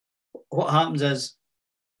 and what happens is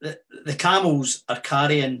the camels are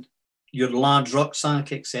carrying your large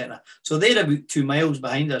rucksack, etc. So they're about 2 miles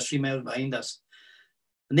behind us, 3 miles behind us.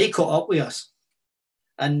 And they caught up with us.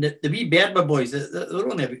 And the wee Berber boys, they're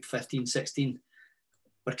only about 15, 16,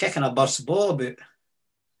 were kicking a burst ball about.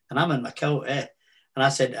 And I'm in my kilt, And I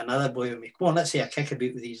said to another boy with me, come on, let's have a kick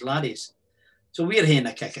about with these laddies. So we're having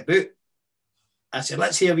a kick about. I said,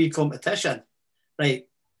 let's have a wee competition. Right,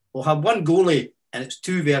 we'll have one goalie, and it's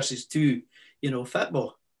 2 versus 2,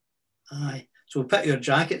 football. Aye. So we put your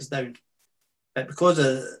jackets down. But because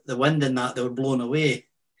of the wind and that, they were blown away.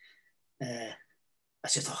 I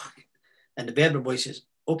said, oh. And the Berber boy says,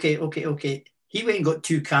 okay. He went and got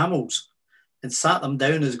 2 camels and sat them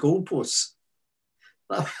down as goalposts.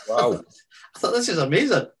 Wow. I thought, this is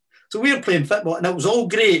amazing. So we were playing football, and it was all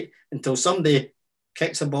great until somebody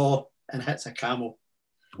kicks a ball and hits a camel.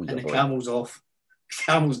 And the camel's off. The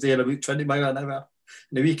camel's there about 20 miles an hour.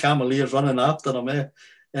 And the wee camelier's running after him.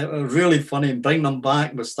 It was really funny, and bring them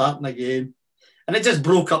back. We're starting again, and it just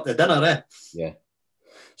broke up the dinner. Yeah.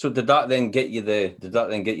 So did that then get you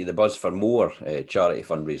the buzz for more charity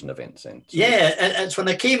fundraising events? Then? So it's when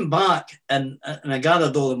I came back and I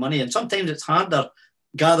gathered all the money, and sometimes it's harder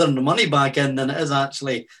gathering the money back in than it is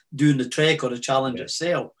actually doing the trek or the challenge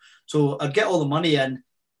itself. So I'd get all the money in,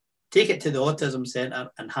 take it to the autism centre,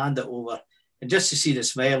 and hand it over, and just to see the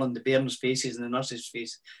smile on the bairns' faces and the nurses'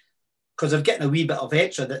 face. Because they're getting a wee bit of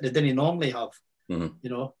extra that they didn't normally have,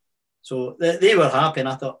 So they were happy, and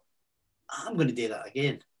I thought, I'm going to do that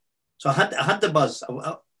again. So I had the buzz.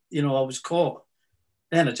 I was caught.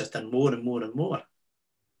 Then I just done more and more and more.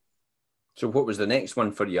 So what was the next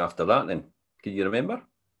one for you after that then? Can you remember?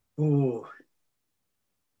 Oh,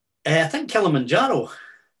 I think Kilimanjaro.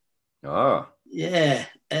 Ah. Yeah.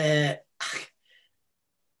 I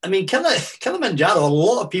mean, Kilimanjaro, a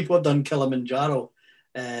lot of people have done Kilimanjaro.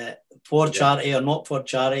 For charity or not for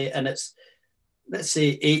charity, and it's, let's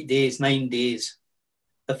say, 8 days, 9 days.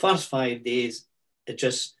 The first 5 days, it's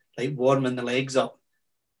just like warming the legs up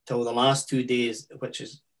till the last 2 days, which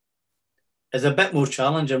is a bit more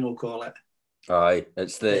challenging, we'll call it. Aye,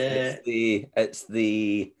 it's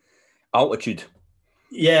the altitude.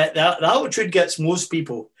 Yeah, the altitude gets most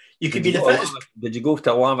people. You could be the fittest. Did you go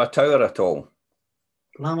to Lava Tower at all?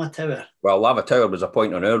 Lava Tower. Well, Lava Tower was a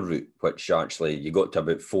point on our route, which actually you got to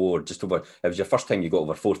about 4, just over. It was your first time you got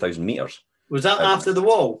over 4,000 meters. Was that after the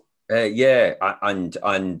wall? Yeah, and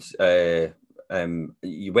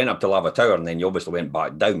you went up to Lava Tower, and then you obviously went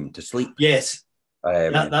back down to sleep. Yes,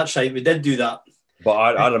 that's right. We did do that. But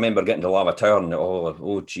I remember getting to Lava Tower and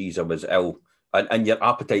oh geez, I was ill, and your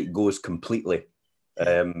appetite goes completely.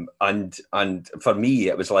 And for me,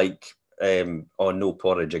 it was like, oh no,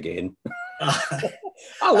 porridge again.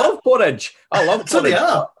 I love porridge. I love So they porridge,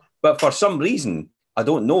 are. but for some reason, I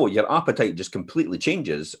don't know, your appetite just completely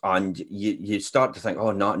changes, and you start to think,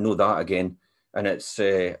 oh no, that again. And it's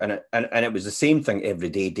and it was the same thing every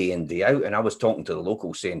day, day in, day out. And I was talking to the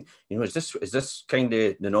locals saying, you know, is this kind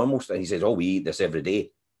of the normal stuff? And he says, oh, we eat this every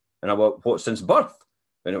day. And I went, what, since birth?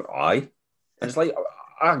 And I went, aye. And it's like,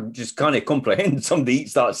 I just can't comprehend somebody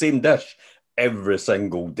eats that same dish every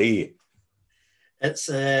single day. It's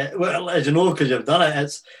well, as you know, because you've done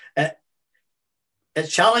it,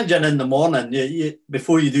 it's challenging in the morning. You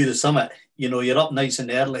before you do the summit, you know, you're up nice and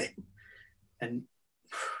early, and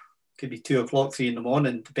could be 2 o'clock, 3 in the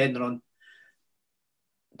morning, depending on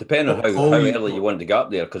how early you want to get up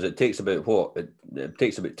there, because it takes about it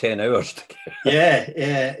takes about 10 hours to get.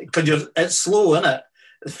 Yeah, because it's slow, isn't it?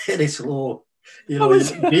 It's very slow. You know,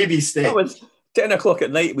 baby steps. It was 10 o'clock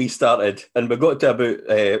at night we started, and we got to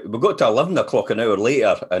 11 o'clock an hour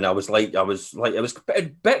later, and it was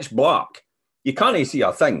pitch black. You can't see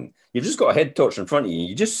a thing. You've just got a head torch in front of you.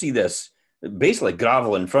 You just see this basically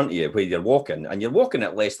gravel in front of you where you're walking, and you're walking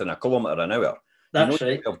at less than a kilometre an hour. That's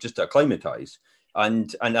right. Just to acclimatise.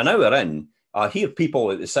 And an hour in, I hear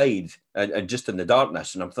people at the side and just in the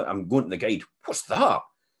darkness, and I'm going to the guide, what's that?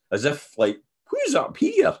 As if, like, who's up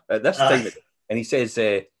here at this time? And he says,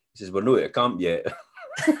 we're not at camp yet.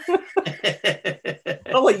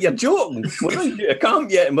 I'm like, you're joking. We're not at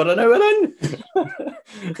camp yet, and we're an hour in.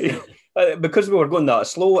 Because we were going that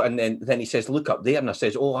slow, and then he says, look up there, and I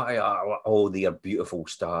says, they are beautiful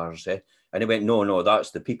stars. And he went, no,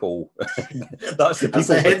 that's the people. That's the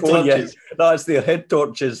people. That's their head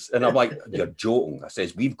torches. And I'm like, you're joking. I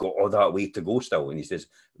says, we've got all that way to go still. And he says,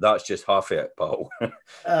 that's just half it, pal.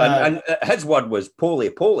 And his word was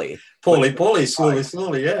slowly,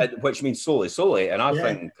 yeah. Which means slowly. And I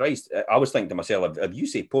think, Christ, I was thinking to myself, if you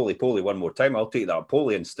say poly one more time, I'll take that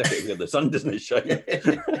poly and stick it where the sun doesn't shine.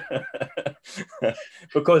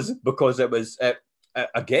 because it was,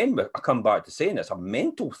 again, I come back to saying it's a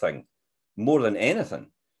mental thing. More than anything.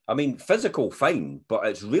 I mean, physical, fine, but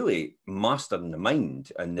it's really mastering the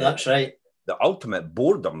mind. And that's right. The ultimate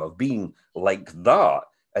boredom of being like that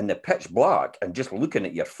in the pitch black and just looking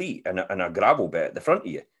at your feet and a gravel bit at the front of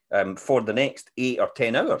you for the next 8 or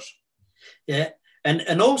 10 hours. Yeah.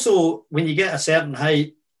 And also, when you get a certain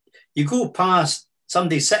height, you go past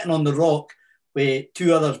somebody sitting on the rock with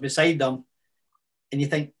 2 others beside them, and you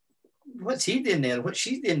think, what's he doing there? What's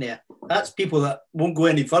she doing there? That's people that won't go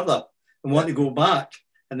any further and want to go back,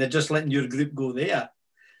 and they're just letting your group go there.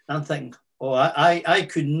 And I'm thinking, I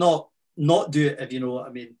could not do it, if you know what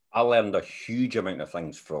I mean. I learned a huge amount of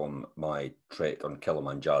things from my trek on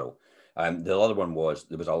Kilimanjaro. The other one was,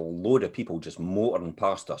 there was a load of people just motoring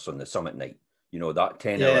past us on the summit night. You know, that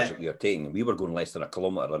 10 hours that we were taking, we were going less than a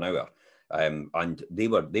kilometre an hour. And they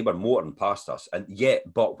were motoring past us. And yet,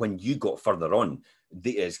 but when you got further on,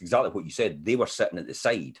 it's exactly what you said. They were sitting at the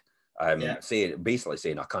side. Basically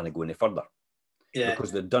saying, I can't go any further.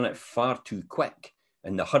 Because they'd done it far too quick,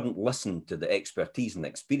 and they hadn't listened to the expertise and the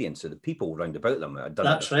experience of the people round about them that had done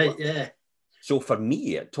That's right, yeah. So for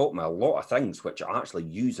me, it taught me a lot of things which I actually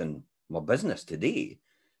use in my business today,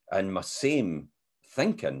 and my same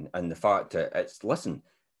thinking, and the fact that it's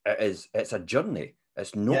a journey.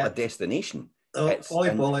 It's not a destination.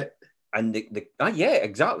 And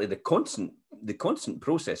exactly. The constant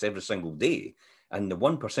process every single day. And the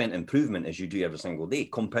 1% improvement as you do every single day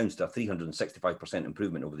compounds to a 365%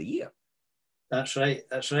 improvement over the year. That's right.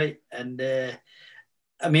 And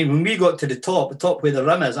I mean, when we got to the top where the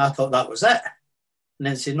rim is, I thought that was it. And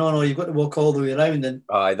then said, no, you've got to walk all the way around, and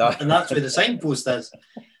that's where the signpost is.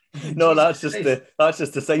 No, that's just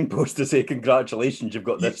the signpost to say congratulations, you've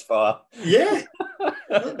got this far. Yeah.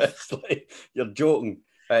 It's like, you're joking.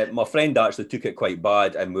 My friend actually took it quite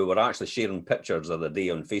bad, and we were actually sharing pictures the other day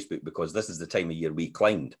on Facebook, because this is the time of year we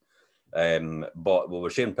climbed. But we were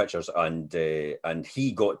sharing pictures, and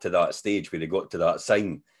he got to that stage where he got to that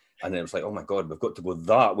sign, and it was like, oh my God, we've got to go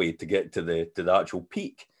that way to get to the actual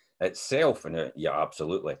peak itself. And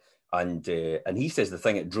absolutely. And he says the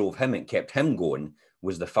thing that drove him and kept him going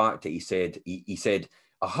was the fact that he said,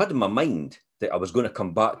 I had in my mind that I was going to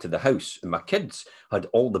come back to the house, and my kids had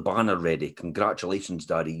all the banner ready. Congratulations,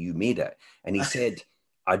 Daddy, you made it. And he said,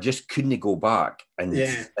 I just couldn't go back and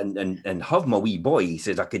have my wee boy. He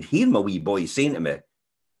says, I could hear my wee boy saying to me,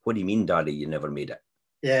 what do you mean, Daddy, you never made it?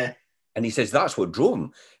 Yeah. And he says that's what drove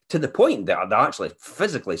him, to the point that I actually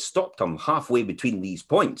physically stopped him halfway between these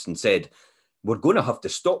points and said, we're going to have to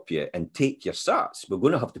stop you and take your SATs. We're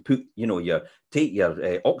going to have to put, take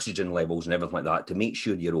your oxygen levels and everything like that to make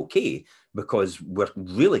sure you're okay, because we're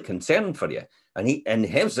really concerned for you. And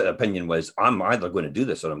his opinion was, I'm either going to do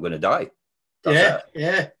this or I'm going to die. That's it.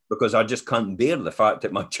 Yeah. Because I just can't bear the fact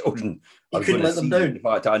that my children are going to see the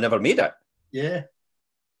fact that I never made it. Yeah.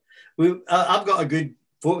 I've got a good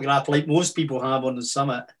photograph, like most people have, on the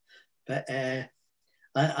summit. But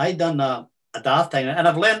I done a daft thing, and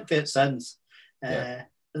I've learned for it since.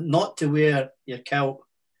 Not to wear your kilt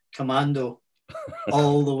commando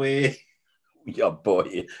all the way. Yeah,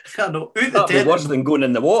 boy. I know. That'd be worse than going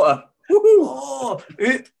in the water. Oh,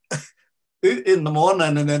 out in the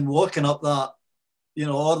morning and then walking up that,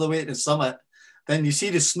 all the way to the summit. Then you see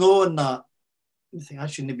the snow and that. You think, I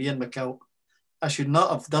shouldn't be in my kilt. I should not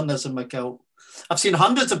have done this in my kilt. I've seen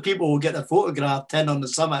hundreds of people who get their photograph taken on the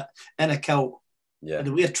summit in a kilt. Yeah. And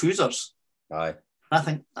they wear trousers. Aye. And I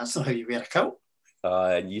think, that's not how you wear a kilt.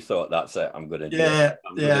 And you thought, that's it, I'm going to do it.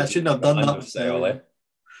 I shouldn't have done that.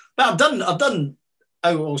 But I've done,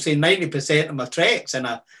 I will say 90% of my treks in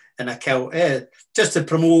a kilt, just to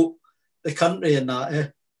promote the country and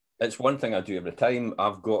that. It's one thing I do every time.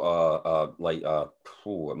 I've got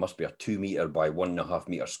it must be a 2 metre by 1.5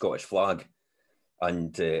 metre Scottish flag.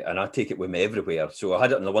 And I take it with me everywhere. So I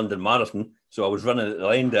had it in the London Marathon. So I was running at the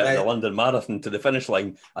end of the London Marathon to the finish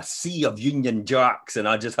line, a sea of Union Jacks, and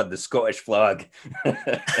I just had the Scottish flag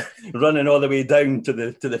running all the way down to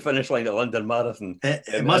the finish line at the London Marathon.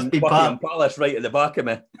 It must be part of Palace right at the back of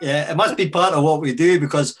me. Yeah, it must be part of what we do,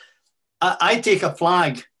 because I take a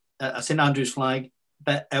flag, a St Andrew's flag,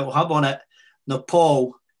 but it will have on it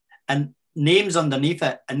Nepal and names underneath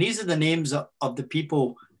it. And these are the names of the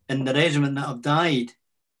people in the regiment that have died.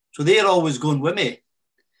 So they're always going with me.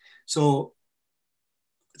 So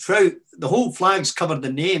throughout, the whole flag's covered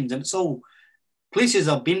the names, and it's all places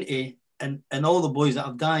I've been to, and all the boys that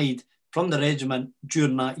have died from the regiment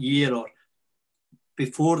during that year or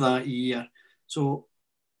before that year. So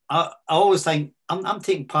I always think I'm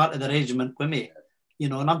taking part of the regiment with me,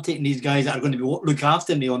 and I'm taking these guys that are going to look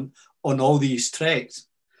after me on all these treks.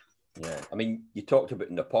 Yeah, I mean, you talked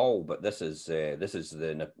about Nepal, but this is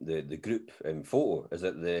the group photo. Is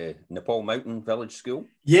it the Nepal Mountain Village School?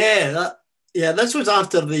 Yeah, this was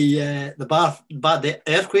after the bad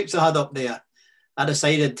earthquakes I had up there. I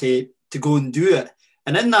decided to go and do it.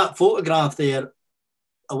 And in that photograph there,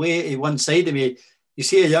 away to one side of me, you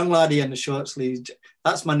see a young laddie in the short sleeves.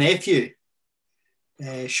 That's my nephew,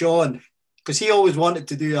 Sean, because he always wanted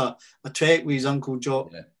to do a trek with his uncle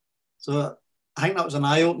Jock. Yeah. So I think that was an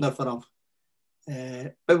eye-opener for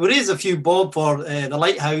him. But we raised a few bob for the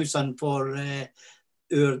lighthouse and for our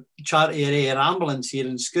charity air ambulance here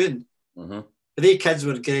in Scone. Mm-hmm. The kids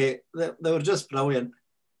were great. They were just brilliant.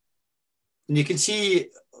 And you can see,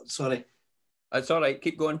 sorry. That's all right.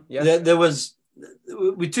 Keep going. Yeah.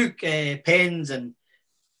 We took pens and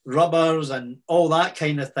rubbers and all that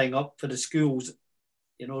kind of thing up for the schools,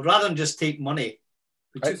 rather than just take money.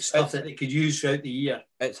 We took stuff that they could use throughout the year.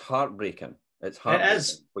 It's heartbreaking. It's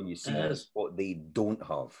heartbreaking when you see what they don't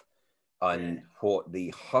have and what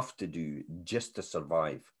they have to do just to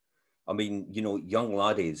survive. I mean, young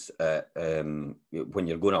laddies, when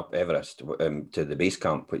you're going up Everest to the base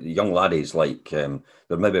camp, young laddies they're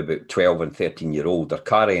maybe about 12 and 13-year-old, they're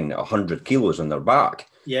carrying 100 kilos on their back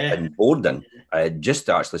and boarding just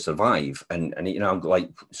to actually survive. And I'm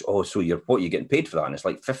like, so what are you getting paid for that? And it's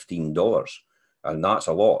like $15. And that's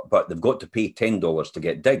a lot, but they've got to pay $10 to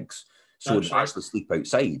get digs. So they actually sleep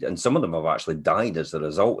outside. And some of them have actually died as a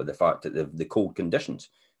result of the fact that the cold conditions,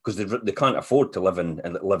 because they can't afford to live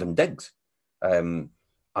in digs. And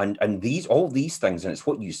all these things, and it's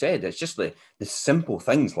what you said, it's just the simple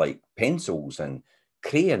things like pencils and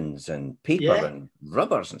crayons and paper and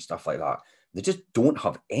rubbers and stuff like that. They just don't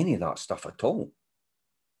have any of that stuff at all.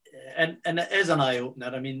 And it is an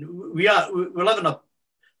eye-opener. I mean, we live in a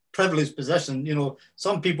privileged position.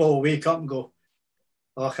 Some people will wake up and go,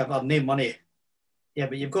 oh, I've no money. Yeah,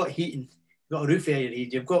 but you've got heating, you've got a roof over your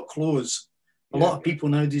head, you've got clothes. A lot of people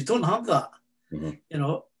nowadays don't have that.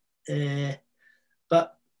 Mm-hmm.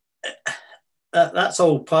 But that's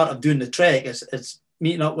all part of doing the trek. It's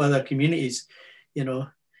meeting up with other communities,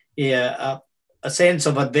 a sense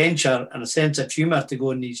of adventure and a sense of humour to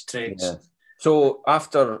go on these treks. Yeah. So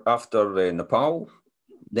after Nepal,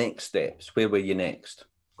 next steps, where were you next?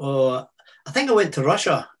 Oh, I think I went to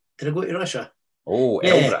Russia. Did I go to Russia? Oh,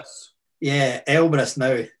 Elbrus. Yeah, Elbrus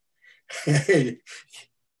now.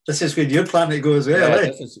 This is where you're planning to go as well.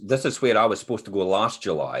 Yeah, this is where I was supposed to go last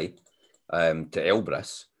July to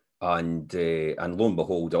Elbrus. And lo and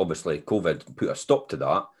behold, obviously, COVID put a stop to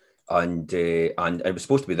that. and it was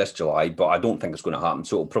supposed to be this July, but I don't think it's going to happen.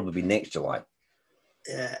 So it'll probably be next July.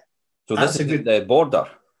 Yeah. So this is at the border.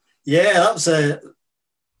 Yeah, that's the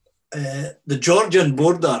Georgian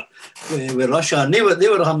border with Russia, and they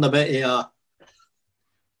were having a bit of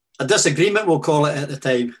a disagreement, we'll call it, at the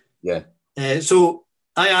time. Yeah. So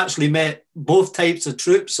I actually met both types of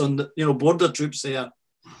troops on the, border troops there,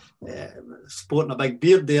 sporting a big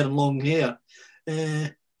beard there and long hair.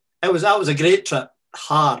 That was a great trip.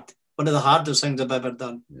 Hard. One of the hardest things I've ever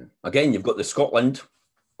done. Yeah. Again, you've got the Scotland.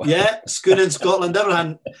 Yeah, schooling Scotland,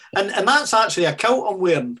 everything. And that's actually a kilt I'm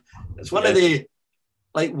wearing. It's one of the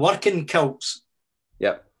working kilts.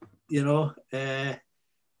 Yeah.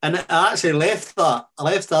 And I actually left that. I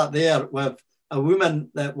left that there with a woman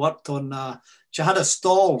that worked on, she had a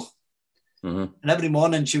stall. Mm-hmm. And every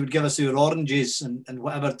morning she would give us our oranges and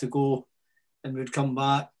whatever to go, and we'd come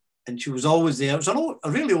back. And she was always there. It was a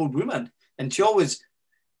really old woman. And she always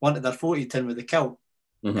wanted her photo tin with the kilt.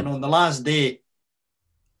 Mm-hmm. And on the last day,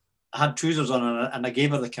 I had trousers on and I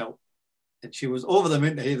gave her the kilt. And she was over the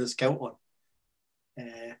moon to have this kilt on.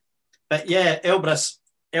 But yeah, Elbrus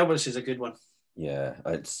is a good one. Yeah,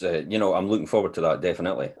 it's I'm looking forward to that,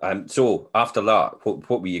 definitely. So after that,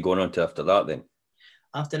 what were you going on to after that then?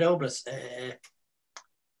 After Elbrus, I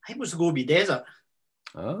think it was the Gobi Desert.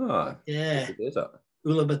 Ah, yeah, the desert.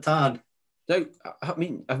 Ulaanbaatar. Now, I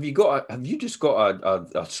mean, have you just got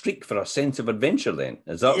a streak for a sense of adventure then?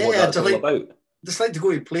 Is that what that's all about? Just like to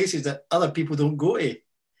go to places that other people don't go to.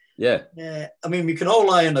 Yeah. I mean, we can all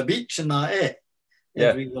lie on the beach and that, eh?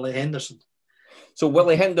 Yeah. Willie Henderson. So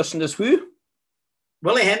Willie Henderson is who?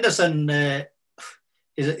 Willie Henderson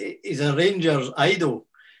is a Rangers idol.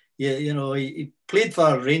 He played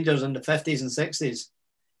for Rangers in the 50s and 60s.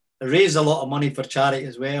 He raised a lot of money for charity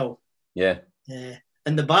as well. Yeah.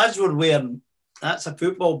 And the badge we're wearing, that's a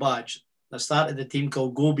football badge. I started the team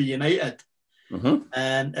called Gobi United. Mm-hmm.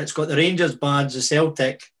 And it's got the Rangers badge, the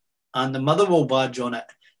Celtic, and the Motherwell badge on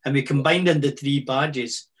it. And we combined in the three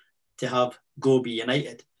badges to have Gobi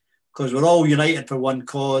United. Because we're all united for one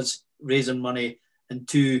cause, raising money, and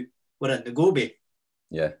two, we're in the Gobi.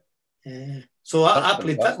 Yeah. So I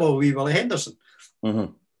played football with Willie Henderson.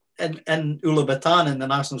 Mm-hmm. in Ulaanbaatar in the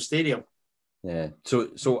National Stadium. Yeah.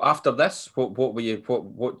 So after this,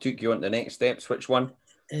 what took you on the next steps? Which one?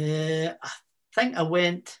 I think I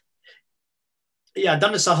went. Yeah, I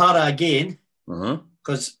done the Sahara again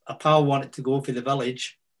because a pal wanted to go for the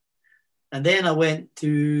village, and then I went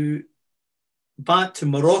back to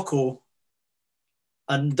Morocco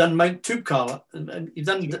and done Mount Toubkal. You've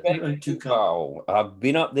done Mount Toubkal. I've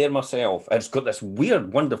been up there myself. It's got this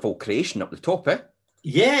weird, wonderful creation up the top, eh?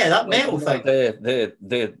 Yeah, that metal thing.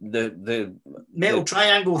 The metal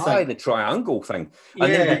triangle thing. Aye, the triangle thing.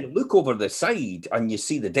 And then when you look over the side and you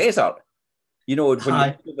see the desert, when you look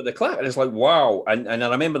over the cliff, it's like, wow. And I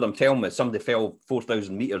remember them telling me somebody fell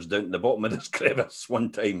 4,000 metres down to the bottom of this crevice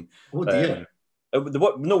one time. Oh, dear.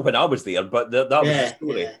 No, when I was there, but that was the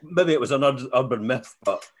story. Yeah. Maybe it was an urban myth,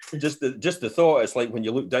 but just the thought, it's like when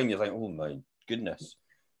you look down, you're like, oh my goodness.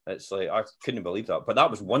 It's like, I couldn't believe that. But that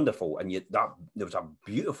was wonderful. And there was a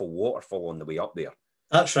beautiful waterfall on the way up there.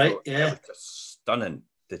 That's right, yeah. It was just stunning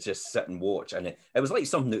to just sit and watch. And it was like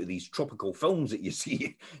something out of these tropical films that you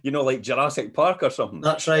see, like Jurassic Park or something.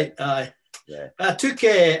 That's right, aye. Yeah. I took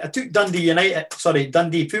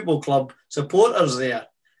Dundee Football Club supporters there.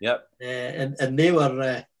 Yep. And they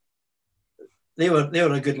were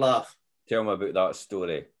a good laugh. Tell me about that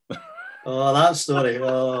story. Oh, that story.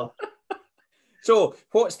 Oh. So,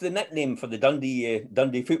 what's the nickname for the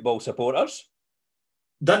Dundee football supporters?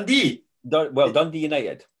 Dundee. Dundee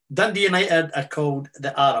United. Dundee United are called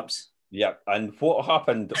the Arabs. Yeah, and what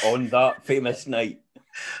happened on that famous night?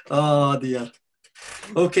 Oh dear.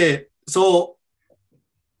 Okay, so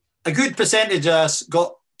a good percentage of us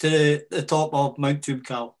got to the top of Mount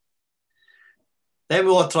Toubkal. Then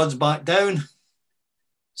we all trudged back down,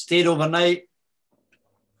 stayed overnight.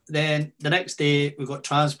 Then the next day, we got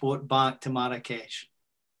transport back to Marrakesh.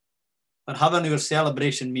 We're having our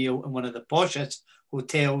celebration meal in one of the poshest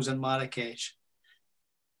hotels in Marrakesh.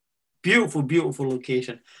 Beautiful, beautiful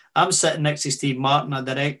location. I'm sitting next to Steve Martin, a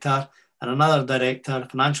director, and another director, a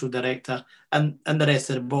financial director, and the rest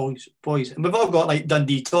of the boys. And we've all got like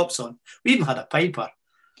Dundee tops on. We even had a piper.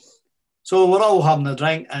 So we're all having a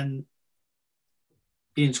drink, and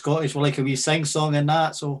being Scottish, we're like a wee sing-song and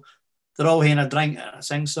that. So they're all having a drink and a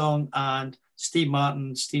sing-song, and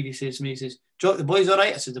Stevie says to me, he says, Jock, the boys all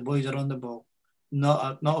right? I said, the boys are on the ball.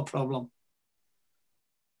 Not a problem.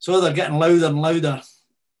 So they're getting louder and louder,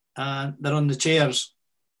 and they're on the chairs.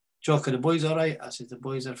 Jock, are the boys all right? I said, the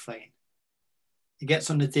boys are fine. He gets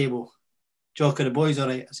on the table. Jock, are the boys all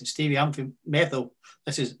right? I said, Stevie, I'm from Methil.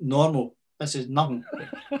 This is normal. This is nothing.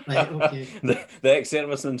 Right, okay. The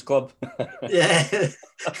ex-servicemen's club. Yeah.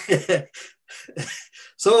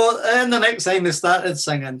 So then the next time they started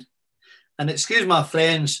singing, and excuse my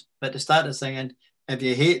French, but they started singing, if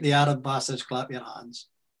you hate the Arab bastards, clap your hands.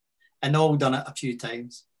 And all done it a few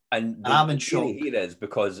times. And I'm in shock. Here is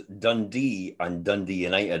because Dundee and Dundee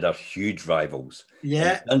United are huge rivals.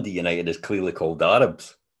 Yeah. And Dundee United is clearly called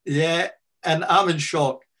Arabs. Yeah. And I'm in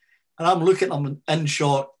shock. And I'm looking at them in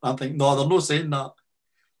shock. I'm thinking, no, they're not saying that.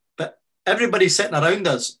 But everybody's sitting around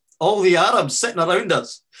us. All the Arabs sitting around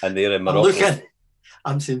us. And they're in Morocco.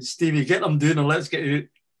 I'm saying, Stevie, get them doing and let's get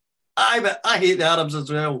out. But I hate the Arabs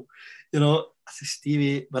as well. You know, I said,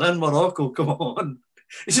 Stevie, we're in Morocco, come on.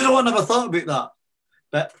 He said, oh, I never thought about that.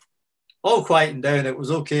 But all quieting down, it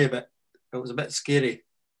was okay, but it was a bit scary.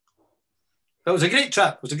 But it was a great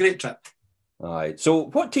trip. It was a great trip. All right. So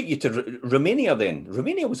what took you to Romania then?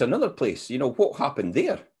 Romania was another place. You know, what happened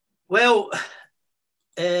there? Well,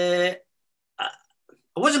 I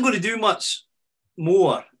wasn't going to do much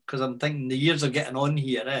more because I'm thinking the years are getting on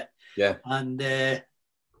here. Yeah. And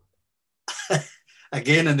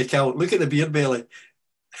again in the kilt, look at the beer belly.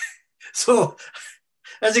 So,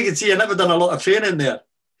 as you can see, I never done a lot of training there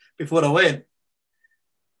before I went.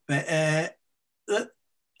 But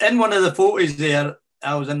in one of the photos there,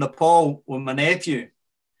 I was in Nepal with my nephew,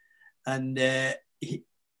 and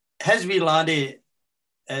his wee laddie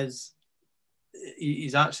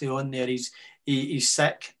he's actually on there. He's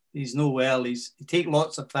sick. He's no well. He take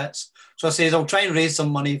lots of fits. So I says, I'll try and raise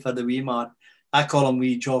some money for the wee man. I call him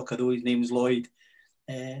wee Jock, although his name's Lloyd.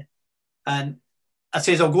 And I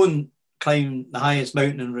says, I'll go and climb the highest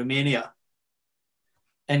mountain in Romania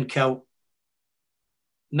in kilt.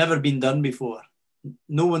 Never been done before.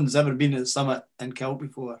 No one's ever been at the summit in kilt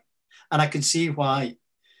before. And I could see why.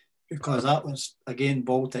 Because that was, again,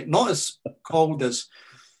 Baltic. Not as cold as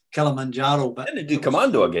Kilimanjaro, but... You didn't do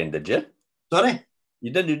commando again, did you? Sorry?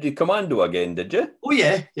 You didn't do commando again, did you? Oh,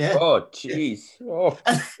 yeah, yeah. Oh, jeez. Oh.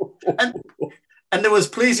 And there was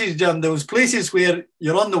places, Jim, there was places where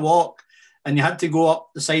you're on the walk and you had to go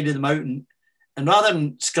up the side of the mountain, and rather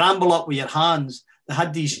than scramble up with your hands, they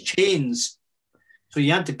had these chains. So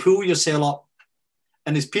you had to pull yourself up,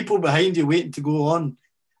 and there's people behind you waiting to go on,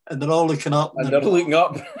 and they're all looking up. And they're looking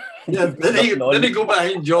up. Yeah, then they go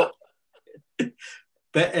behind Jock.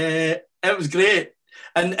 But it was great.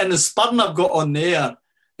 And the spurn I've got on there,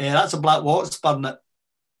 that's a Black Watch spurn. A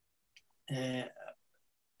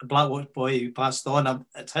Black Watch boy who passed on,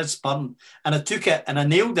 it's his spurn. And I took it and I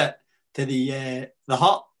nailed it to the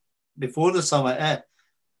hut before the summit.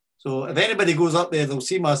 So if anybody goes up there, they'll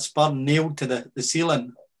see my spurn nailed to the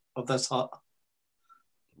ceiling of this hut.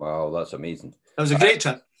 Wow, that's amazing. It was a great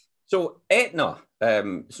trip. So Etna,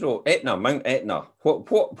 Mount Etna.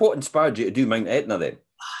 What inspired you to do Mount Etna then?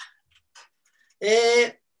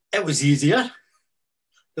 It was easier.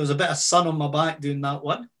 There was a bit of sun on my back doing that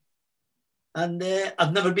one. And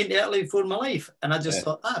I'd never been to Italy before in my life. And I just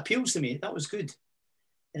thought, that appeals to me. That was good.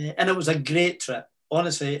 And it was a great trip.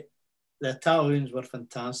 Honestly, the Italians were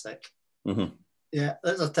fantastic. Mm-hmm. Yeah,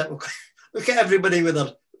 that's a typical... Look at everybody with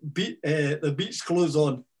their beach clothes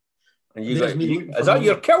on. And is that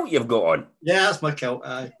your kilt you've got on? Yeah, that's my kilt.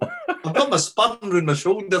 Aye. I've got my spurn around my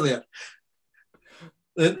shoulder there.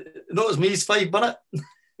 Notice me, he's 5 minutes.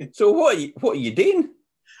 So what are you doing?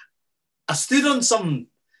 I stood on something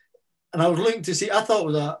and I was looking to see, I thought it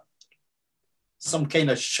was some kind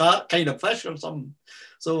of shark kind of fish or something.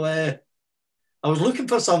 So I was looking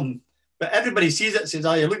for something, but everybody sees it and says,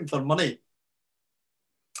 you're looking for money.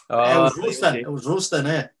 It was roasting. Okay. It was roasting,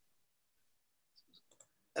 It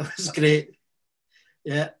was great.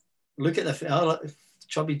 Yeah. Look at the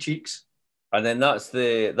chubby cheeks. And then that's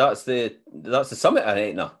the summit in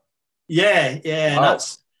Etna. Yeah. Wow.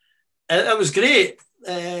 It was great.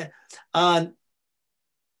 And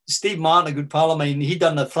Steve Martin, a good pal of mine, he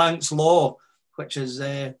done the Frank's Law, which is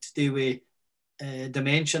to do with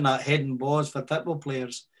dimension at head and balls for football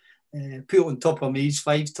players. Put it on top of me, he's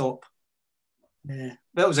 5 top. But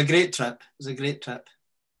it was a great trip.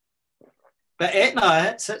 But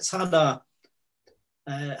Etna, it's had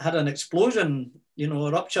an explosion, a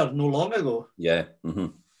rupture no long ago. Yeah. Mm-hmm.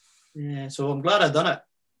 Yeah. So I'm glad I done it.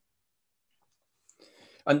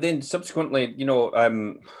 And then subsequently,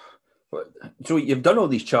 so you've done all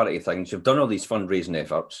these charity things, you've done all these fundraising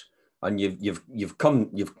efforts, and you've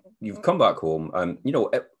come back home.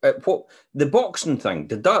 What the boxing thing,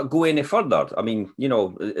 did that go any further? I mean,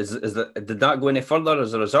 did that go any further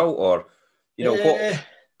as a result, or what?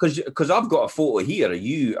 Because I've got a photo here of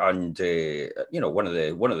you and one of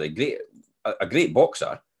the great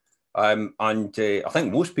boxer, And I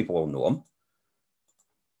think most people will know him.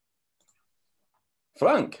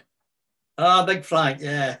 Frank. Big Frank,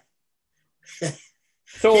 yeah.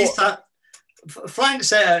 So Frank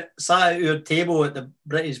sat at your table at the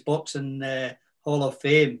British Boxing Hall of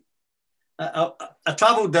Fame. I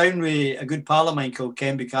travelled down with a good pal of mine called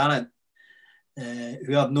Ken Buchanan,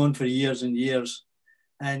 who I've known for years and years.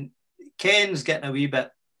 And Ken's getting a wee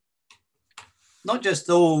bit, not just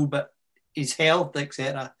old, but his health,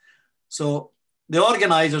 etc. So the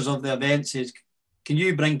organisers of the event says, "Can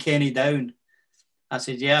you bring Kenny down?" I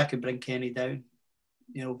said, "Yeah, I could bring Kenny down."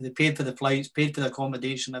 You know, they paid for the flights, paid for the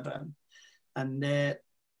accommodation, everything. And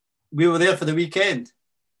we were there for the weekend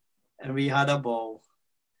and we had a ball.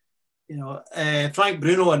 You know, Frank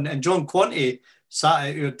Bruno and John Quanti sat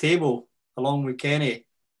at your table along with Kenny.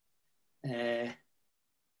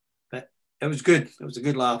 But it was good. It was a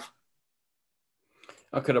good laugh.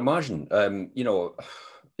 I could imagine. You know,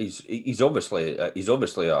 he's obviously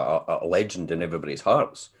a legend in everybody's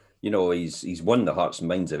hearts. You know, he's won the hearts and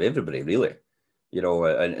minds of everybody, really. You know,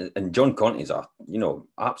 and John Conti's a, you know,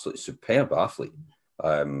 absolutely superb athlete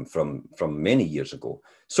from many years ago.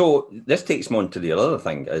 So this takes me on to the other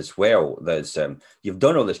thing as well. There's you've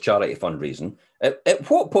done all this charity fundraising. At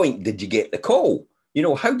what point did you get the call? You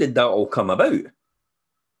know, how did that all come about?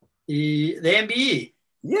 The MBE.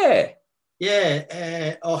 Yeah.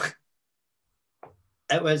 Yeah.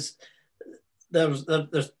 It was,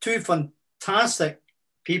 there's two fantastic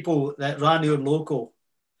people that ran your local,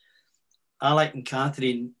 Alec and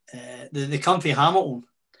Catherine. They come from Hamilton.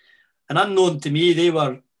 And unknown to me, they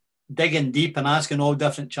were digging deep and asking all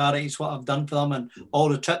different charities what I've done for them and all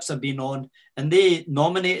the trips I've been on. And they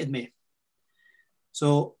nominated me.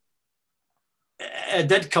 So it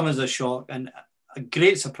did come as a shock and a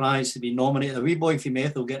great surprise to be nominated. A wee boy from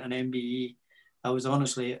Ethel getting an MBE. I was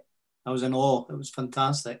in awe. It was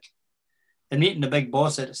fantastic. And meeting the big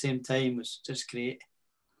boss at the same time was just great.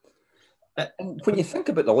 And when you think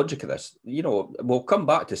about the logic of this, you know, we'll come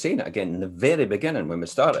back to saying it again in the very beginning when we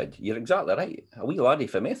started. You're exactly right. A wee laddie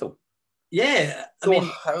from Ethel. Yeah. So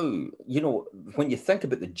how, you know, when you think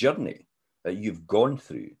about the journey that you've gone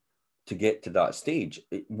through to get to that stage,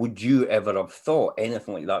 would you ever have thought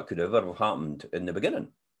anything like that could ever have happened in the beginning?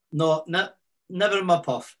 No, never in my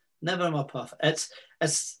puff. Never in my puff. It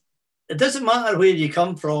doesn't matter where you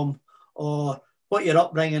come from or what your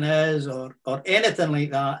upbringing is or anything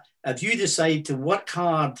like that. If you decide to work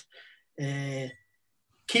hard,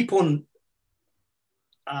 keep on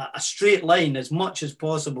a straight line as much as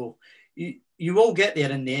possible, you will get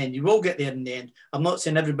there in the end. You will get there in the end. I'm not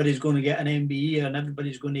saying everybody's going to get an MBE and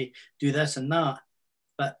everybody's going to do this and that,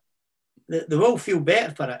 but they will feel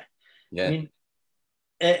better for it. Yeah. I mean,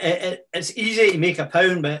 it's easy to make a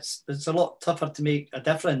pound, but it's a lot tougher to make a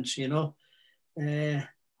difference, you know.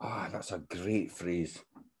 That's a great phrase.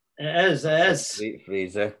 It is. That's a great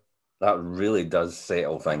phrase, eh? That really does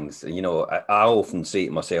settle things. You know, I often say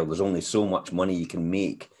to myself, there's only so much money you can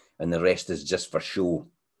make and the rest is just for show.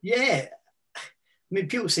 Yeah. I mean,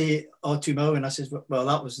 people say, 2 million. I says, well,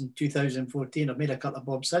 that was in 2014. I've made a couple of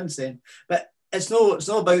bob since then. But it's not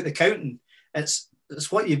about the counting. It's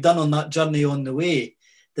what you've done on that journey on the way,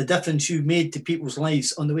 the difference you've made to people's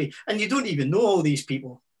lives on the way. And you don't even know all these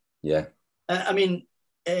people. Yeah. I mean,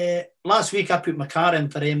 last week I put my car in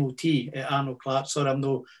for MOT at Arnold Clark. Sorry, I'm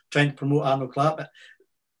not trying to promote Arnold Clark, but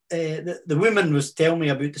the woman was telling me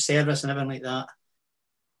about the service and everything like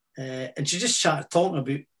that. And she just started talking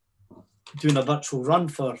about doing a virtual run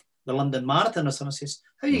for the London Marathon or something. I says,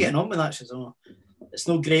 how are you getting on with that? She says, oh, it's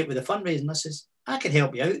no great with the fundraising. I says, I could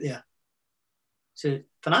help you out there. So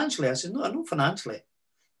financially, I said, no, not financially.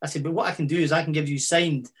 I said, but what I can do is I can give you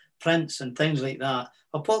signed prints and things like that.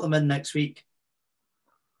 I'll put them in next week.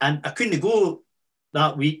 And I couldn't go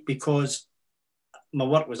that week because my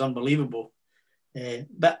work was unbelievable.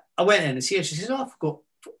 But I went in and see her. She says, oh,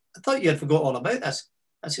 I thought you had forgot all about this.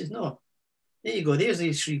 I says, no. There you go. There's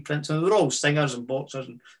these 3 prints. And they're all singers and boxers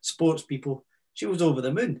and sports people. She was over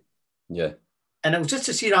the moon. Yeah. And it was just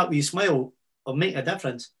to see that wee smile of make a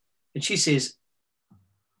difference. And she says,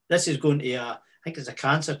 this is going to, I think it's a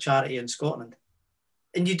cancer charity in Scotland.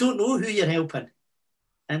 And you don't know who you're helping.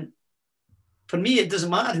 And for me, it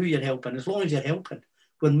doesn't matter who you're helping, as long as you're helping.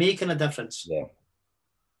 We're making a difference. Yeah.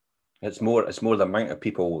 It's more the amount of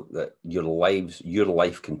people that your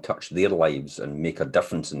life can touch their lives and make a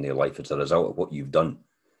difference in their life as a result of what you've done.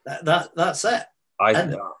 That's it.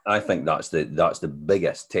 I think that's the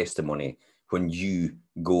biggest testimony when you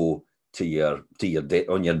go to your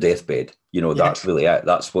on your deathbed. You know, that's really it.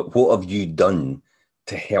 That's what have you done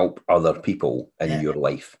to help other people in your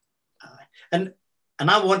life? And And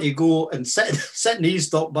I want to go and sit in the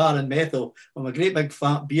Eastock bar in Methil with my great big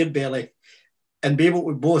fat beer belly and be able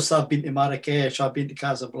to boast I've been to Marrakesh, I've been to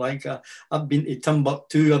Casablanca, I've been to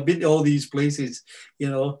Timbuktu, I've been to all these places, you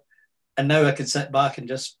know, and now I can sit back and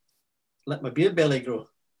just let my beer belly grow.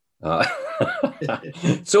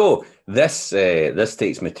 So this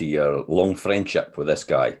takes me to your long friendship with this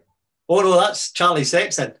guy. Oh no, that's Charlie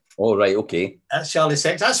Sexton. Oh right, okay. That's Charlie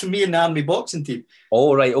Sexton. That's from me and the Army boxing team.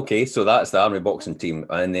 Oh right, okay. So that's the Army boxing team,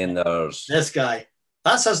 and then there's this guy.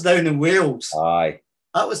 That's us down in Wales. Aye.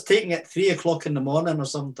 That was taken at 3 o'clock in the morning or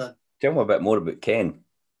something. Tell me a bit more about Ken.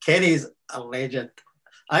 Kenny's a legend.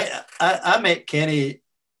 I met Kenny.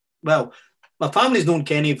 Well, my family's known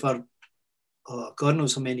Kenny for God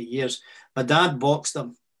knows how many years. My dad boxed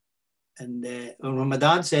him, and when my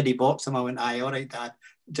dad said he boxed him, I went, "Aye, all right, Dad."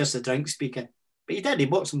 Just a drink speaking, but he did. He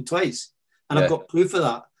boxed him twice, and I've got proof of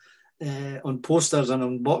that on posters and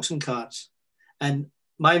on boxing cards. And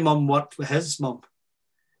my mum worked with his mum,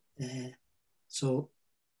 so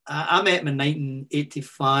I met him in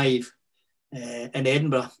 1985 in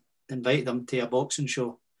Edinburgh. Invited him to a boxing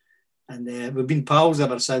show, and we've been pals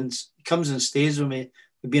ever since. He comes and stays with me.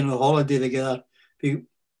 We've been on a holiday together. We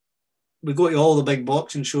go to all the big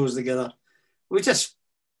boxing shows together. We just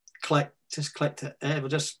clicked it. We're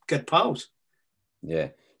just good pals. Yeah.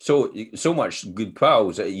 So much good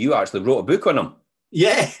pals that you actually wrote a book on him.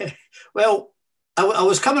 Yeah. Well, I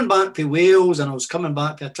was coming back to Wales, and I was coming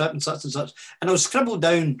back to a trip and such, and I was scribbled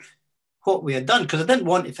down what we had done because I didn't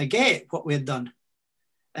want to forget what we had done.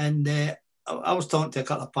 And I was talking to a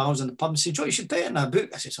couple of pals in the pub and said, "Jock, you should put it in a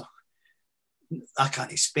book." I said, "Oh, I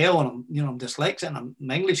can't spell, and I'm dyslexic, and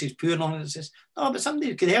my English is poor." And all. And it says, "No, but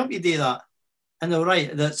somebody could help you do that." And they're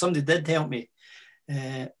right, that somebody did help me.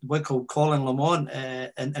 A boy called Colin Lamont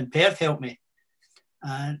in Perth helped me.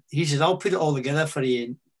 And he says, "I'll put it all together for you,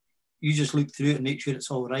 and you just look through it and make sure it's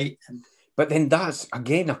all right." But then that's,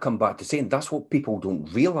 again, I come back to saying that's what people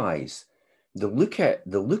don't realise. They look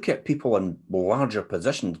at people in larger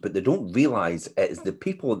positions, but they don't realise it is the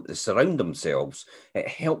people that surround themselves that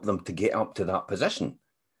help them to get up to that position.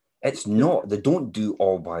 It's not, they don't do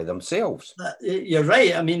all by themselves. You're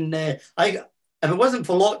right. I mean, if it wasn't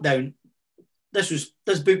for lockdown, this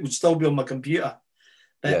book would still be on my computer.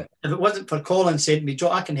 But if it wasn't for Colin saying to me,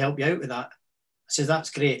 "Jock, I can help you out with that," I says,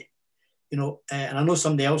 "That's great." You know, and I know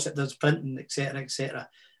somebody else that does printing, etc., etc.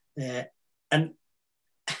 And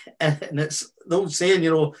it's the old saying,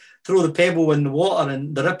 you know, throw the pebble in the water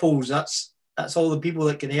and the ripples. That's all the people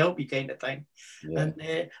that can help you, kind of thing. Yeah.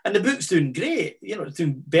 And the book's doing great. You know, it's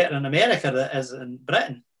doing better in America than it is in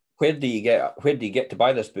Britain. Where do you get to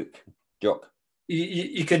buy this book, Jock?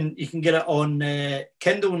 You can get it on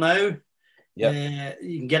Kindle now. Yeah,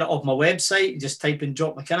 you can get it off my website. You just type in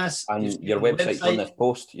Jock McInnes. And your website's on this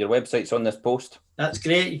post. Your website's on this post. That's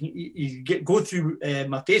great. You go through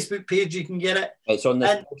my Facebook page. You can get it. It's on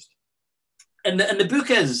this post. And the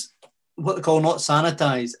book is what they call not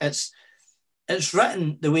sanitized. It's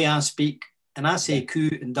written the way I speak, and I say coo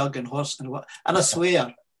and dug and horse and what, and I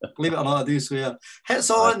swear. Believe it or not, I do swear. It's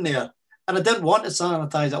all in there, and I didn't want to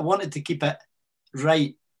sanitize. I wanted to keep it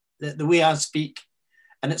right, the way I speak.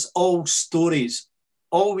 And it's all stories,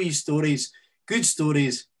 always stories, good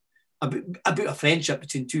stories about a friendship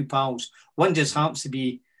between two pals. One just happens to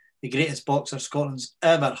be the greatest boxer Scotland's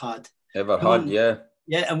ever had. Yeah.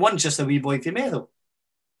 Yeah, and one's just a wee boy from Methil.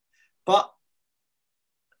 But,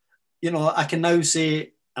 you know, I can now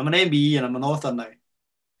say I'm an MBE and I'm an author now.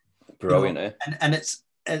 Brilliant, you know? And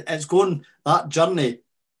it's going that journey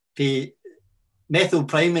to Methil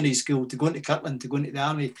Primary School, to going to Kirtland, to going to the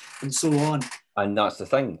army, and so on. And that's the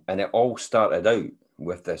thing. And it all started out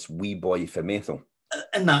with this wee boy from Methil.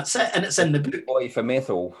 And that's it. And it's in the book. The boy from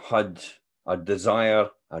Methil had a desire,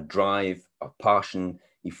 a drive, a passion.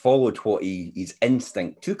 He followed what his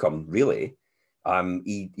instinct took him, really.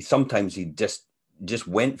 He sometimes just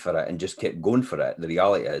went for it and just kept going for it. The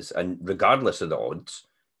reality is, and regardless of the odds,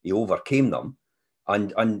 he overcame them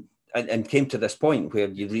and came to this point where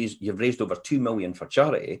you've raised over 2 million for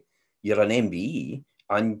charity. You're an MBE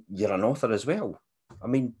and you're an author as well. I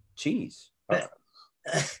mean, geez.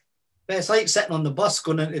 It's like sitting on the bus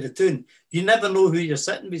going into the town. You never know who you're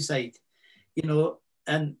sitting beside, you know,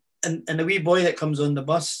 and the wee boy that comes on the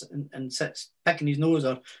bus and sits picking his nose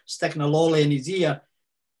or sticking a lolly in his ear,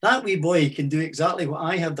 that wee boy can do exactly what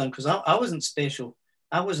I have done, because I wasn't special.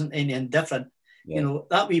 I wasn't anything different. Yeah. You know,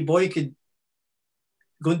 that wee boy could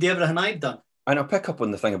go and do everything I've done. And I pick up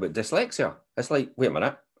on the thing about dyslexia. It's like, wait a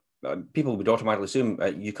minute, people would automatically assume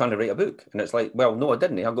you can't write a book. And it's like, well, no, I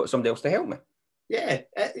didn't. I've got somebody else to help me. Yeah,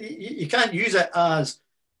 you can't use it as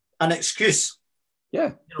an excuse.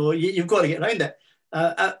 Yeah. You know, you've got to get around it.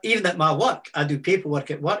 Even at my work, I do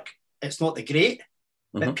paperwork at work. It's not the great,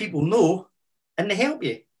 but people know and they help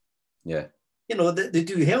you. Yeah. You know, they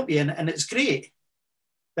do help you, and it's great.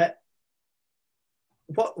 But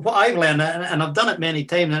what I've learned, and I've done it many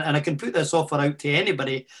times, and I can put this offer out to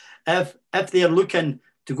anybody, if they're looking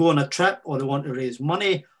to go on a trip or they want to raise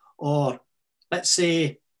money, or let's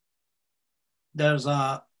say there's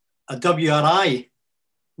a WRI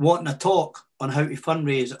wanting a talk on how to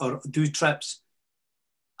fundraise or do trips,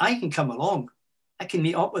 I can come along. I can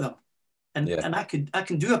meet up with them. And I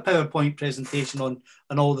can do a PowerPoint presentation on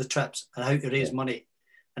all the trips and how to raise money.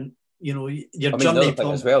 And you know, your journey. The other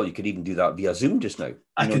thing as well, you could even do that via Zoom just now.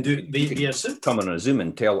 I can do it via Zoom. Come on a Zoom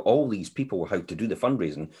and tell all these people how to do the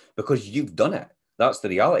fundraising because you've done it. That's the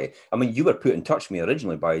reality. I mean, you were put in touch with me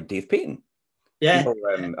originally by Dave Payton. Yeah.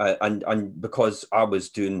 You know, and because I was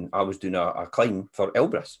doing a climb for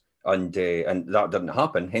Elbrus, and that didn't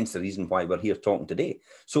happen. Hence the reason why we're here talking today.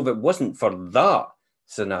 So if it wasn't for that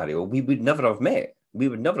scenario, we would never have met. We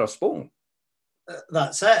would never have spoken.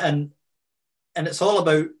 That's it, and it's all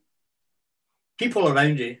about people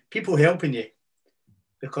around you, people helping you,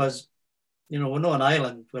 because you know we're not an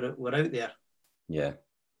island. We're out there. Yeah,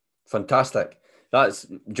 fantastic. That's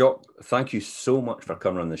Jock. Thank you so much for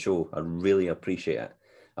coming on the show. I really appreciate it.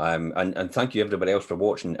 And thank you everybody else for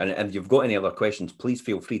watching. And if you've got any other questions, please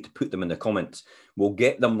feel free to put them in the comments. We'll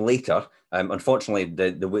get them later. Unfortunately,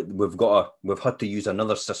 we've had to use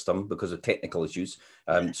another system because of technical issues.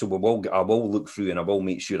 So I will look through and I will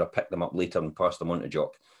make sure I pick them up later and pass them on to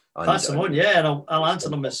Jock. Pass them on, yeah, and I'll answer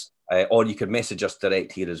them as. Or you can message us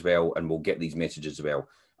direct here as well, and we'll get these messages as well.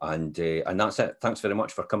 And that's it. Thanks very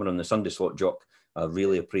much for coming on the Sunday slot, Jock. I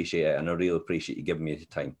really appreciate it, and I really appreciate you giving me the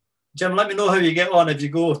time. Jim, let me know how you get on if you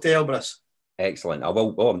go to Elbrus. Excellent. I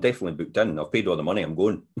will. Oh, I'm definitely booked in. I've paid all the money. I'm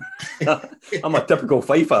going. I'm a typical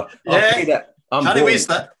Fifer. I've paid it. Can't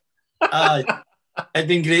waste it. It's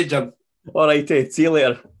been great, Jim. All right, see you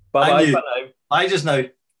later. Bye-bye for now. Bye just now.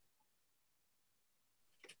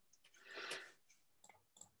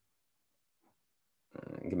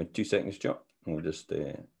 Give me 2 seconds, Jock. We'll just,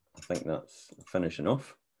 I think that's finishing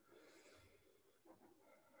off.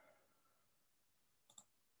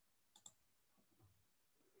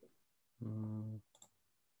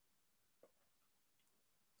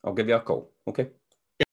 I'll give you a call, okay?